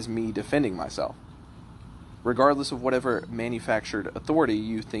 It is me defending myself, regardless of whatever manufactured authority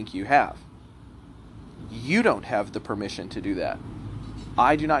you think you have. You don't have the permission to do that.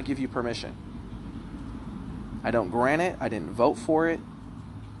 I do not give you permission. I don't grant it. I didn't vote for it.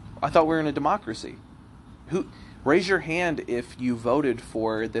 I thought we were in a democracy. Raise your hand if you voted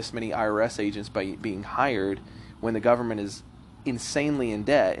for this many IRS agents being hired when the government is insanely in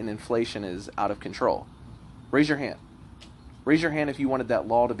debt and inflation is out of control. Raise your hand. Raise your hand if you wanted that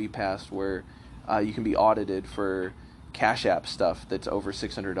law to be passed where you can be audited for Cash App stuff that's over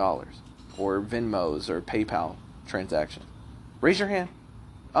 $600 or Venmos or PayPal transactions. Raise your hand.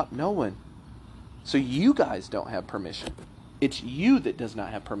 No one. So you guys don't have permission. It's you that does not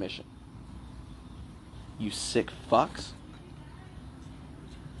have permission. You sick fucks.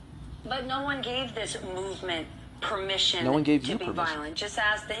 But no one gave this movement permission no one gave to you be permission. Violent. Just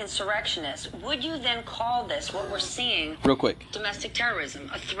ask the insurrectionists. Would you then call this, what we're seeing, real quick, domestic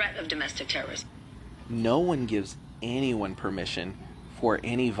terrorism, a threat of domestic terrorism? No one gives anyone permission for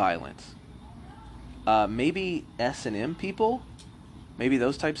any violence. Maybe S&M people, maybe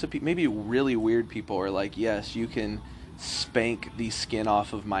those types of people, maybe really weird people are like, yes, you can spank the skin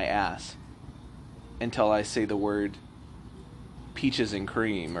off of my ass until I say the word peaches and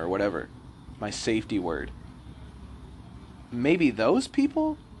cream or whatever, my safety word. Maybe those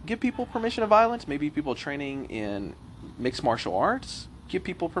people give people permission to violence. Maybe people training in mixed martial arts give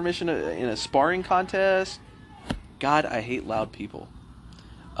people permission in a sparring contest. God, I hate loud people.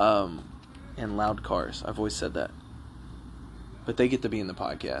 And loud cars. I've always said that. But they get to be in the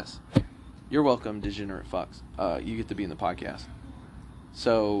podcast. You're welcome, degenerate fucks. You get to be in the podcast.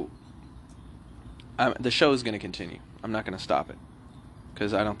 So the show is going to continue. I'm not going to stop it.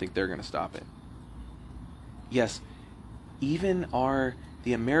 Because I don't think they're going to stop it. Yes, even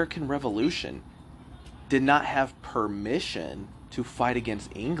the American Revolution did not have permission to fight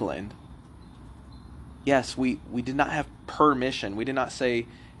against England. Yes, we did not have permission. We did not say,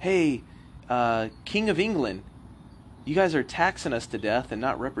 hey, King of England, you guys are taxing us to death and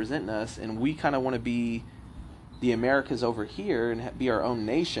not representing us, and we kind of want to be the Americas over here and be our own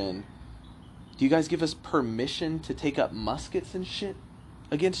nation. Do you guys give us permission to take up muskets and shit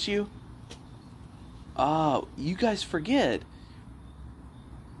against you? You guys forget.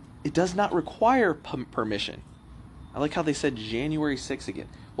 It does not require permission. I like how they said January 6th again.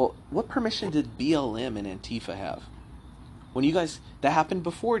 Well, what permission did BLM and Antifa have? When you guys, that happened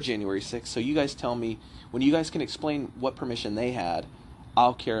before January 6th, so you guys tell me, when you guys can explain what permission they had,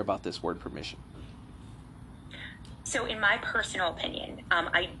 I'll care about this word permission. So in my personal opinion,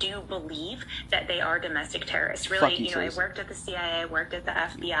 I do believe that they are domestic terrorists. Really, I worked at the CIA, I worked at the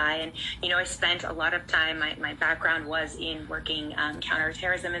FBI, and, I spent a lot of time, my background was in working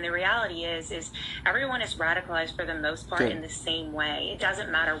counterterrorism, and the reality is everyone is radicalized for the most part in the same way. It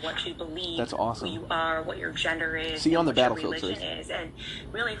doesn't matter what you believe, that's awesome, who you are, what your gender is, see you on the what your battlefield, religion is. And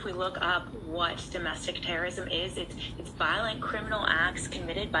really, if we look up what domestic terrorism is, it's violent criminal acts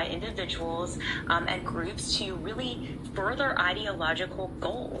committed by individuals and groups to really further ideological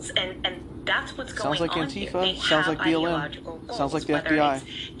goals, and that's what's going on. Sounds like Antifa, sounds like BLM, sounds like the FBI. Whether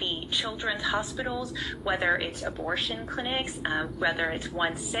it's the children's hospitals, whether it's abortion clinics, whether it's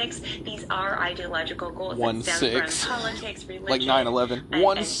 1-6, these are ideological goals. 1-6, politics, religion, like 9/11.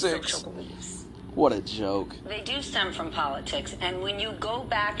 1-6. What a joke. They do stem from politics, and when you go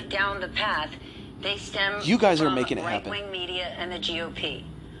back down the path, they stem you guys from are making it happen. Right-wing media and the GOP.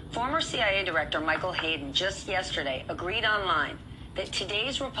 Former CIA Director Michael Hayden just yesterday agreed online that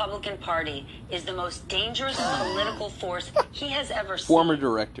today's Republican Party is the most dangerous political force he has ever seen. Former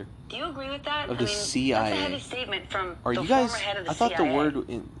director. Do you agree with that? Of the CIA. That's a heavy statement from the former head of the CIA. I thought the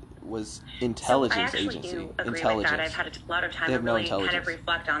word was intelligence agency. I do agree intelligence. with that. I've had a lot of time to really kind of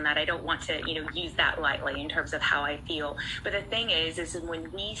reflect on that. I don't want to, use that lightly in terms of how I feel. But the thing is when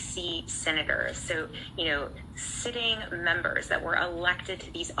we see senators, so, sitting members that were elected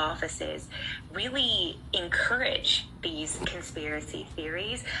to these offices really encourage these conspiracy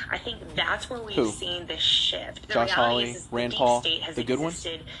theories, I think that's where we've seen the shift. The Josh reality Hawley, is Rand the Paul, deep state has the good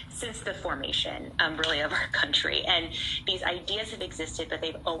existed since the formation, really, of our country. And these ideas have existed, but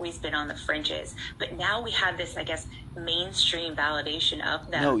they've always been on the fringes. But now we have this, I guess, mainstream validation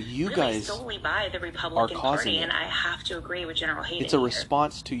of them. No, you really guys solely by the Republican Party, and I have to agree with General Hayden. It's a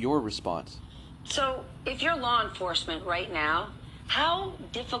response to your response. So, if you're law enforcement right now, how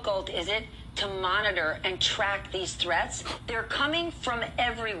difficult is it to monitor and track these threats? They're coming from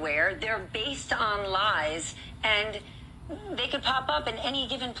everywhere. They're based on lies, and they could pop up in any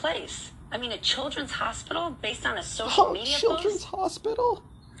given place. I mean, a children's hospital based on a social media children's post? Hospital?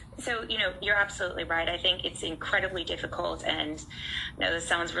 So, you're absolutely right. I think it's incredibly difficult, and this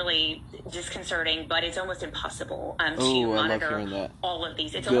sounds really disconcerting, but it's almost impossible to monitor all of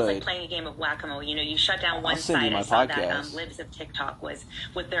these. It's almost like playing a game of whack-a-mole. You shut down one site. I saw that Libs of TikTok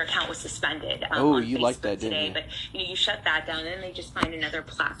their account was suspended on you Facebook like that, today. didn't you? But, you shut that down, and then they just find another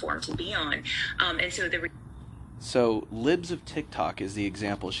platform to be on. And so So Libs of TikTok is the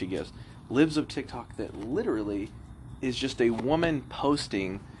example she gives. Libs of TikTok that literally is just a woman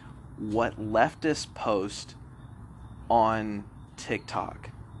posting what leftists post on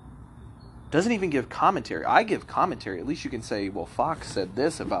TikTok. Doesn't even give commentary. I give commentary. At least you can say, well, Fox said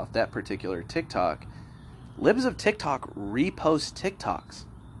this about that particular TikTok. Libs of TikTok repost TikToks.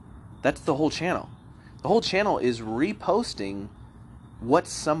 That's the whole channel. The whole channel is reposting what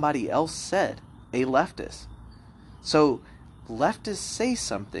somebody else said, a leftist. So leftists say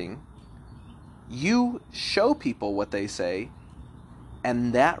something, you show people what they say,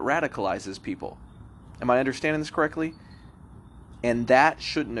 and that radicalizes people. Am I understanding this correctly? And that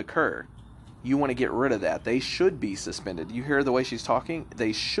shouldn't occur. You want to get rid of that. They should be suspended. You hear the way she's talking?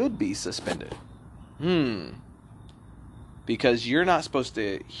 They should be suspended. Because you're not supposed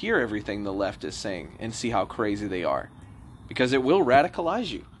to hear everything the left is saying and see how crazy they are. Because it will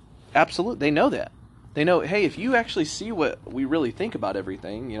radicalize you. Absolutely. They know that. They know, hey, if you actually see what we really think about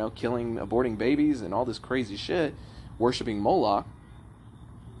everything, killing, aborting babies and all this crazy shit, worshiping Moloch,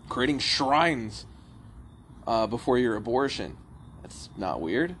 creating shrines before your abortion, that's not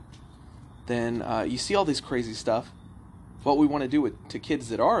weird. Then you see all this crazy stuff. What we want to do to kids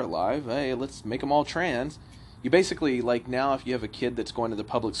that are alive, hey, let's make them all trans. You basically, like now, if you have a kid that's going to the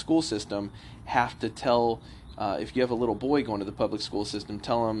public school system, have to tell, if you have a little boy going to the public school system,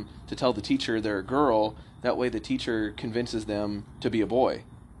 tell them to tell the teacher they're a girl. That way the teacher convinces them to be a boy.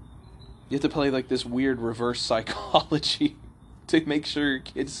 You have to play like this weird reverse psychology to make sure your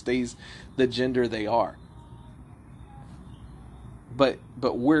kid stays the gender they are. But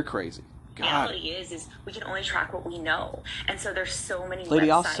we're crazy. The reality is we can only track what we know, and so there's so many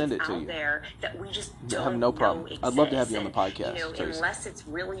Lady, I'll websites send it to out you. there that we just don't I have no problem. know I'd love to have you on exist. the podcast, And, unless it's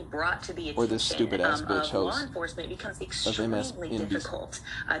really brought to the attention or this stupid ass bitch of host law enforcement, it becomes extremely difficult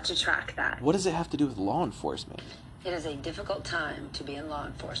to track that. What does it have to do with law enforcement? It is a difficult time to be in law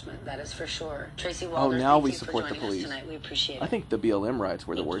enforcement, that is for sure. Tracy Walder, now thank we you support for the joining us police. tonight. We appreciate it. I think the BLM riots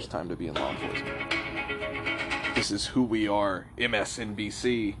were the worst time to be in law enforcement. This is who we are,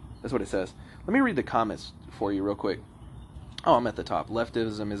 MSNBC. That's what it says. Let me read the comments for you real quick. Oh, I'm at the top.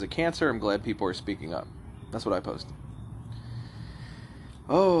 Leftism is a cancer. I'm glad people are speaking up. That's what I posted.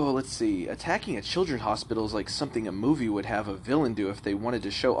 Oh, let's see. Attacking a children's hospital is like something a movie would have a villain do if they wanted to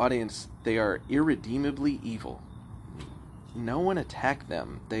show audience they are irredeemably evil. No one attacked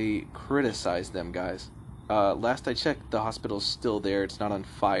them. They criticized them, guys. Last I checked, the hospital's still there. It's not on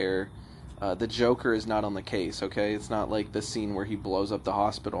fire. The Joker is not on the case, okay? It's not like the scene where he blows up the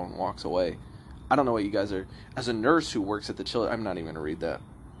hospital and walks away. I don't know what you guys are... As a nurse who works at the children... I'm not even going to read that.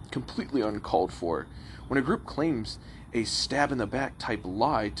 Completely uncalled for. When a group claims a stab-in-the-back type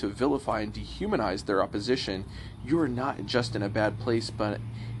lie to vilify and dehumanize their opposition, you are not just in a bad place, but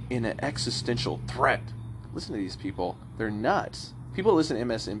in an existential threat. Listen to these people. They're nuts. People who listen to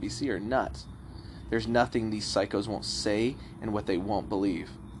MSNBC are nuts. There's nothing these psychos won't say and what they won't believe.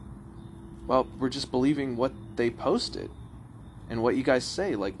 Well, we're just believing what they posted and what you guys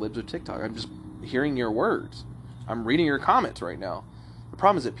say, like Libs of TikTok. I'm just hearing your words. I'm reading your comments right now. The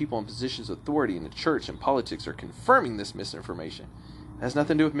problem is that people in positions of authority in the church and politics are confirming this misinformation. It has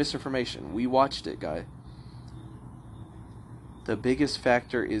nothing to do with misinformation. We watched it, guy. The biggest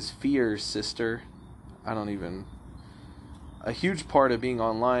factor is fear, sister. A huge part of being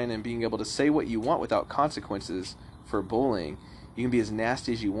online and being able to say what you want without consequences for bullying. You can be as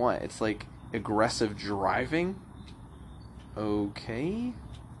nasty as you want. It's like aggressive driving. Okay.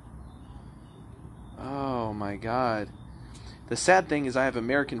 Oh my God. The sad thing is I have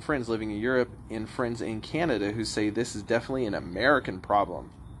American friends living in Europe and friends in Canada who say this is definitely an American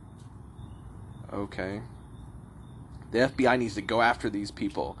problem. Okay. The FBI needs to go after these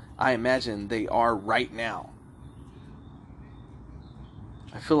people. I imagine they are right now.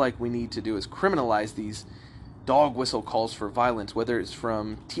 I feel like we need to do is criminalize these dog whistle calls for violence, whether it's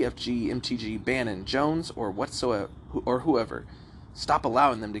from TFG, MTG, Bannon, Jones, or whatsoever, or whoever. Stop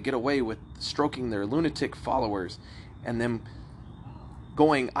allowing them to get away with stroking their lunatic followers and them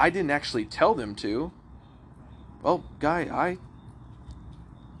going, I didn't actually tell them to. Well, guy,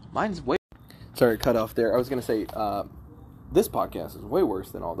 mine's way... Sorry, cut off there. I was going to say, this podcast is way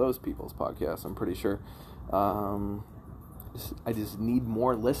worse than all those people's podcasts, I'm pretty sure. I just need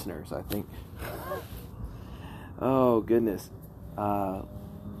more listeners, I think. Oh, goodness.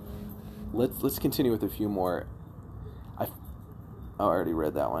 let's continue with a few more. I already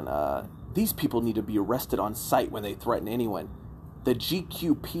read that one. These people need to be arrested on sight when they threaten anyone. The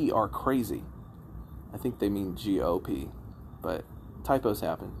GQP are crazy. I think they mean GOP, but typos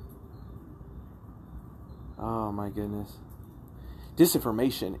happen. Oh my goodness.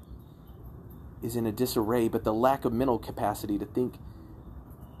 Disinformation is in a disarray, but the lack of mental capacity to think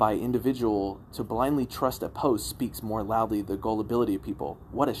by individual to blindly trust a post speaks more loudly the gullibility of people.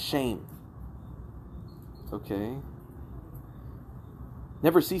 What a shame. Okay.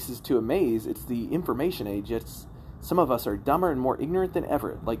 Never ceases to amaze. It's the information age. Some of us are dumber and more ignorant than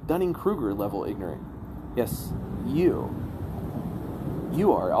ever, like Dunning-Kruger level ignorant. Yes, you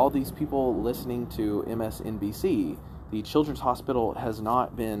are. All these people listening to MSNBC, the Children's Hospital has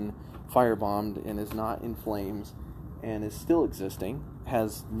not been firebombed and is not in flames and is still existing,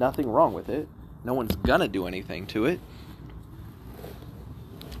 has nothing wrong with it. No one's gonna do anything to it.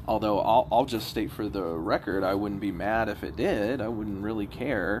 Although I'll just state for the record, I wouldn't be mad if it did. I wouldn't really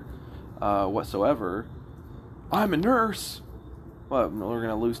care whatsoever. I'm a nurse. What, we're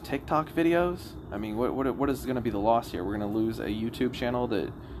gonna lose TikTok videos? I mean, what is gonna be the loss here? We're gonna lose a YouTube channel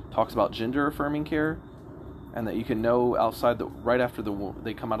that talks about gender affirming care, and that you can know right after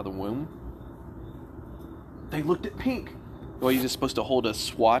they come out of the womb. They looked at pink. Well, you're just supposed to hold a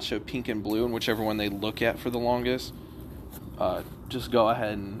swatch of pink and blue, and whichever one they look at for the longest, just go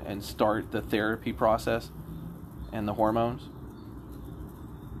ahead and start the therapy process and the hormones.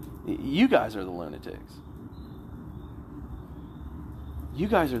 You guys are the lunatics. You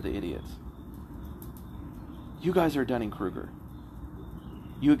guys are the idiots. You guys are Dunning-Kruger.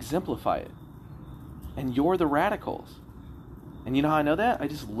 You exemplify it. And you're the radicals. And you know how I know that? I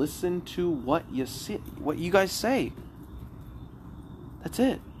just listen to what you guys say. That's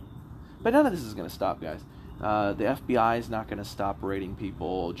it. But none of this is going to stop, guys. The FBI is not going to stop raiding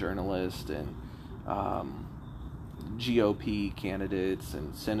people, journalists, and GOP candidates,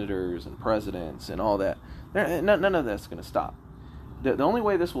 and senators, and presidents, and all that. None of that's going to stop. The only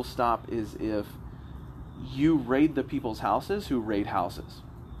way this will stop is if you raid the people's houses who raid houses.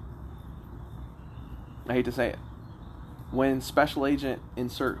 I hate to say it. When Special Agent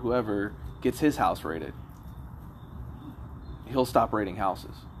insert whoever gets his house raided, he'll stop raiding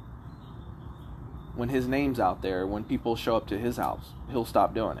houses. When his name's out there, when people show up to his house, he'll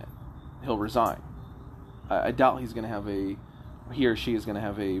stop doing it. He'll resign. I doubt he or she is going to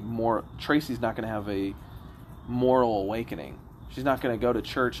have Tracy's not going to have a moral awakening. She's not going to go to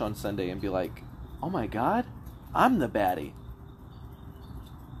church on Sunday and be like, oh my God, I'm the baddie.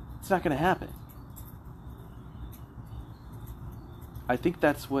 It's not going to happen. I think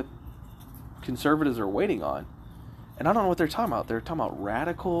that's what conservatives are waiting on. And I don't know what they're talking about. They're talking about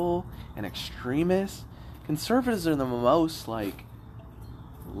radical and extremists. Conservatives are the most,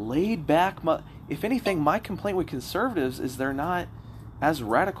 laid back. If anything, my complaint with conservatives is they're not as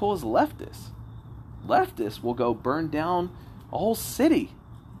radical as leftists. Leftists will go burn down a whole city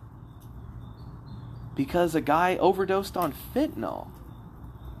because a guy overdosed on fentanyl.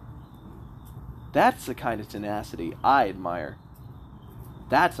 That's the kind of tenacity I admire.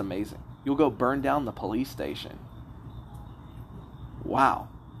 That's amazing. You'll go burn down the police station. Wow.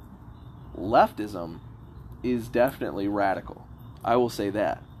 Leftism is definitely radical. I will say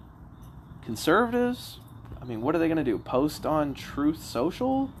that. Conservatives, I mean, what are they going to do? Post on Truth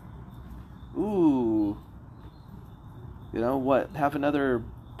Social? Ooh. You know what? Have another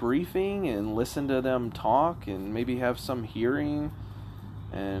briefing and listen to them talk and maybe have some hearing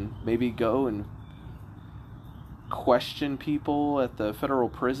and maybe go and question people at the federal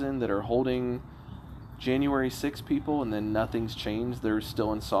prison that are holding January 6 people, and then nothing's changed. They're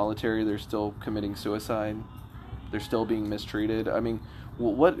still in solitary. They're still committing suicide. They're still being mistreated. I mean,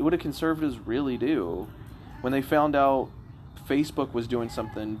 what do conservatives really do? When they found out Facebook was doing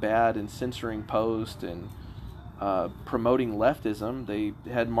something bad and censoring posts and promoting leftism, they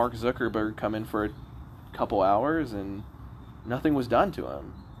had Mark Zuckerberg come in for a couple hours and nothing was done to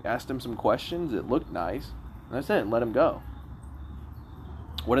him. Asked him some questions. It looked nice. And that's it. And let him go.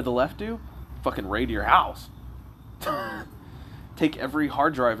 What did the left do? Fucking raid your house. Take every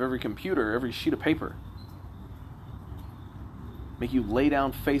hard drive, every computer, every sheet of paper. Make you lay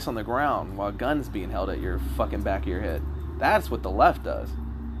down face on the ground while a gun's being held at your fucking back of your head. That's what the left does.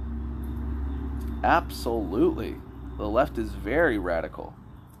 Absolutely. The left is very radical.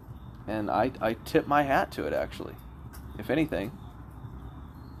 And I tip my hat to it, actually. If anything.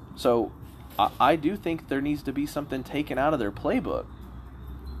 So, I do think there needs to be something taken out of their playbook.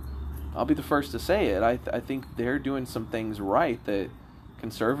 I'll be the first to say it. I think they're doing some things right that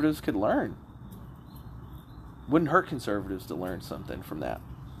conservatives could learn. Wouldn't hurt conservatives to learn something from that.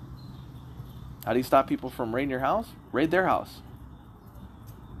 How do you stop people from raiding your house? Raid their house.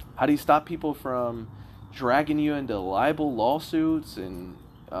 How do you stop people from dragging you into libel lawsuits and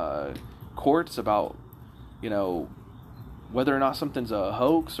courts about, whether or not something's a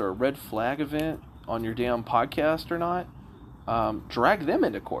hoax or a red flag event on your damn podcast or not? Drag them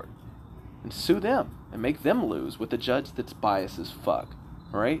into court and sue them and make them lose with a judge that's biased as fuck.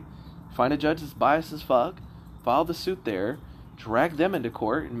 All right? Find a judge that's biased as fuck, file the suit there, drag them into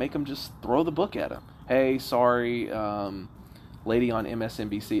court, and make them just throw the book at them. Hey, sorry, lady on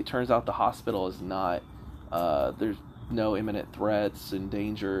MSNBC, it turns out the hospital is not, there's no imminent threats and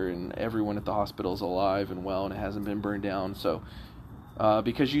danger, and everyone at the hospital is alive and well, and it hasn't been burned down. So,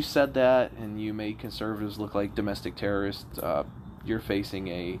 because you said that and you made conservatives look like domestic terrorists,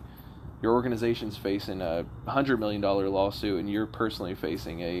 your organization's facing a $100 million lawsuit, and you're personally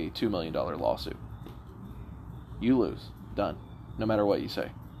facing a $2 million lawsuit. You lose. Done. No matter what you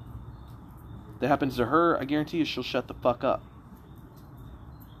say. If that happens to her, I guarantee you she'll shut the fuck up.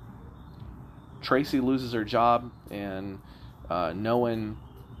 Tracy loses her job, and there's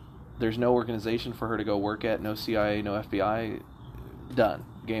no organization for her to go work at, no CIA, no FBI. Done.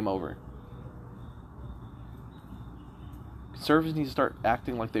 Game over. Conservatives need to start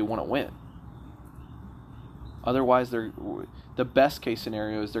acting like they want to win. Otherwise, the best case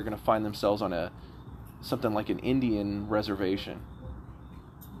scenario is they're going to find themselves on something like an Indian reservation.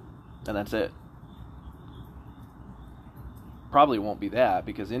 And that's it. Probably won't be that,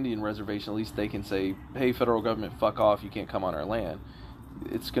 because Indian reservation, at least they can say, hey, federal government, fuck off, you can't come on our land.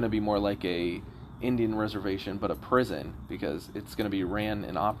 It's going to be more like a Indian reservation, but a prison, because it's going to be ran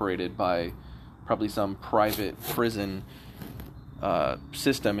and operated by probably some private prison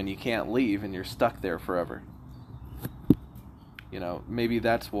system, and you can't leave, and you're stuck there forever. Maybe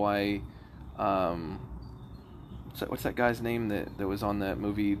that's why, what's that guy's name that was on that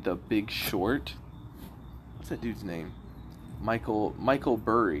movie, The Big Short? What's that dude's name? Michael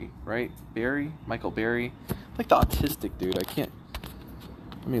Burry, right? Michael Berry. Like the autistic dude. Let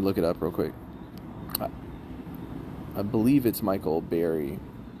me look it up real quick. I believe it's Michael Burry.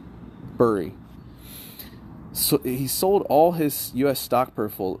 So he sold all his U.S. stock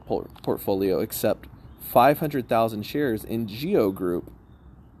portfolio except 500,000 shares in Geo Group,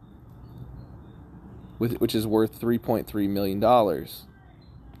 which is worth $3.3 million.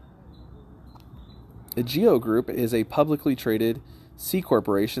 The Geo Group is a publicly traded C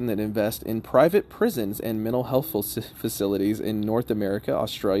corporation that invests in private prisons and mental health facilities in North America,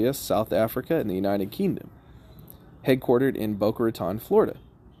 Australia, South Africa, and the United Kingdom, headquartered in Boca Raton, Florida.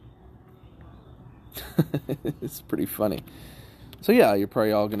 It's pretty funny. So yeah, you're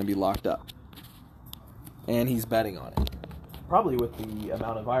probably all going to be locked up. And he's betting on it. Probably with the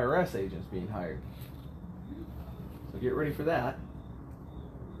amount of IRS agents being hired. So get ready for that.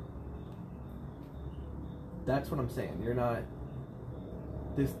 That's what I'm saying. You're not...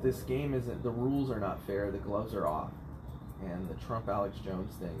 This game isn't... The rules are not fair. The gloves are off. And the Trump-Alex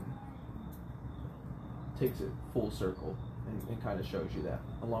Jones thing takes it full circle and kind of shows you that,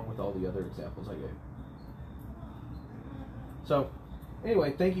 along with all the other examples I gave. So,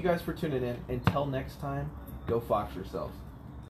 anyway, thank you guys for tuning in. Until next time, go Fox yourselves.